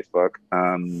check my Facebook.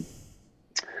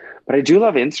 But I do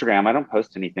love Instagram. I don't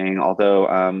post anything, although,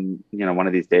 one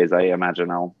of these days I imagine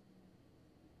I'll,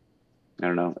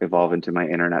 evolve into my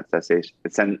internet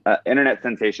sensation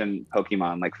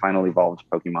Pokemon, like final evolved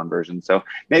Pokemon version. So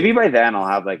maybe by then I'll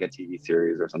have like a TV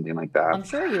series or something like that. I'm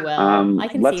sure you will. I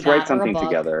can see that. Let's write something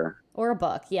together. Or a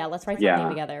book. Yeah, let's write something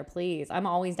together, please. I'm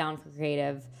always down for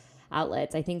creative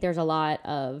outlets. I think there's a lot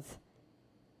of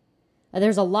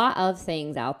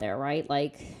things out there, right?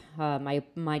 Like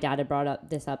my dad had brought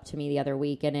this up to me the other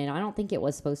week, and I don't think it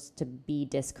was supposed to be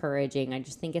discouraging. I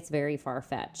just think it's very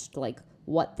far-fetched, like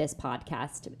what this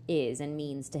podcast is and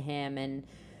means to him. And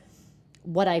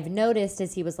what I've noticed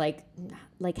is he was like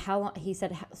how long, he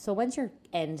said, so when's your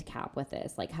end cap with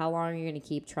this? Like, how long are you going to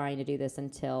keep trying to do this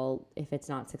until, if it's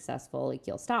not successful, like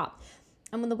you'll stop?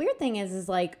 And when the weird thing is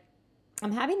like,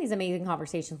 I'm having these amazing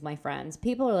conversations with my friends.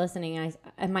 People are listening.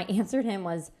 And my answer to him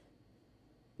was,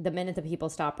 the minute that people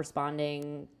stop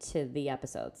responding to the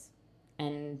episodes,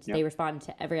 and they respond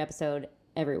to every episode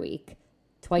every week,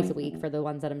 twice a week for the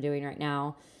ones that I'm doing right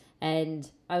now. And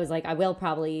I was like, I will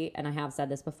probably, and I have said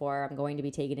this before, I'm going to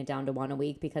be taking it down to 1 a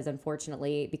week because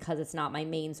unfortunately, because it's not my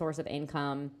main source of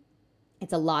income,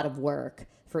 it's a lot of work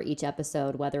for each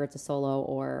episode, whether it's a solo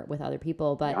or with other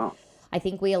people. But I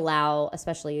think we allow,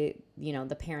 especially, you know,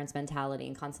 the parents' mentality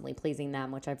and constantly pleasing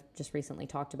them, which I've just recently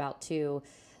talked about too,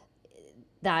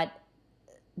 that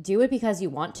do it because you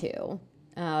want to.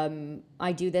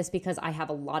 I do this because I have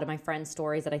a lot of my friends'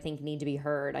 stories that I think need to be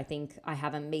heard. I think I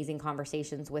have amazing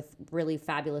conversations with really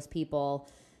fabulous people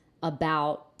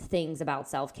about things about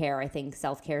self-care. I think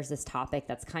self-care is this topic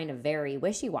that's kind of very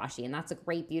wishy-washy, and that's a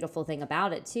great, beautiful thing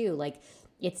about it too. Like,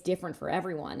 it's different for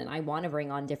everyone, and I want to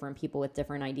bring on different people with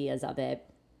different ideas of it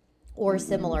or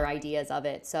similar ideas of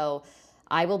it. So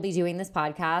I will be doing this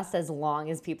podcast as long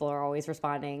as people are always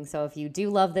responding. So if you do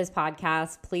love this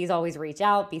podcast, please always reach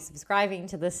out, be subscribing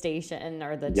to the station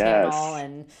or the channel,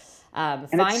 and find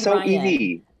it's so Ryan.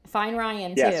 easy. Find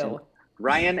Ryan too.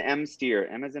 Ryan M. Steer.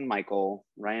 M as in Michael.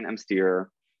 Ryan M. Steer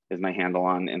is my handle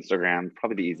on Instagram.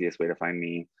 Probably the easiest way to find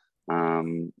me.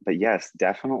 But yes,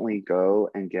 definitely go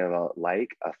and give a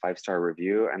 5-star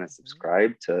review, and a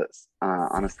subscribe to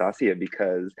Anastasia,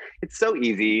 because it's so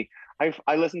easy.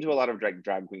 I listen to a lot of drag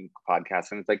queen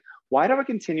podcasts, and it's like, why do I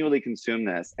continually consume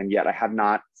this? And yet I have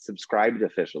not subscribed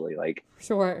officially. Like,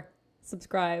 sure,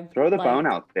 subscribe. Throw the phone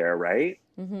out there, right?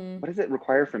 What does it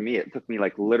require from me? It took me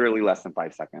like literally less than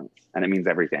 5 seconds, and it means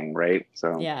everything, right?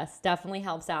 So yes, definitely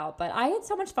helps out. But I had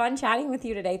so much fun chatting with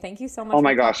you today. Thank you so much. Oh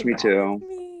my gosh, me too.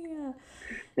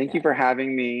 Thank you for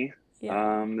having me.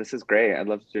 This is great. I'd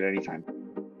love to do it anytime.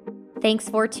 Thanks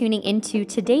for tuning into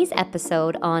today's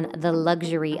episode on the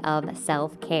luxury of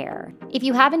self-care. If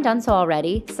you haven't done so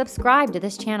already, subscribe to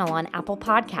this channel on Apple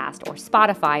Podcast or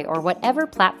Spotify or whatever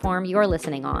platform you're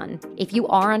listening on. If you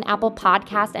are on Apple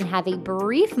Podcast and have a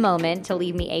brief moment to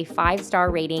leave me a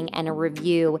 5-star rating and a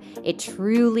review, it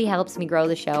truly helps me grow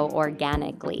the show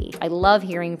organically. I love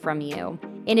hearing from you.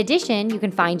 In addition, you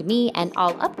can find me and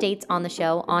all updates on the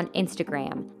show on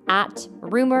Instagram at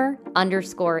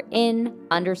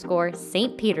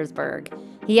rumor_in_St. Petersburg.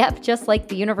 Yep, just like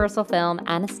the Universal film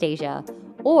Anastasia.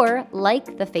 Or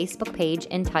like the Facebook page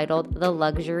entitled The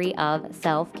Luxury of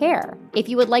Self-Care. If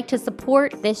you would like to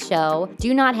support this show,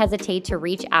 do not hesitate to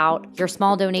reach out. Your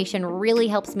small donation really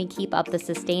helps me keep up the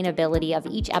sustainability of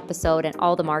each episode and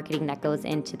all the marketing that goes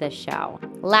into this show.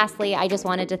 Lastly, I just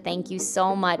wanted to thank you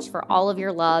so much for all of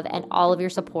your love and all of your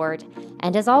support,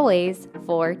 and as always,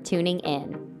 for tuning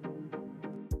in.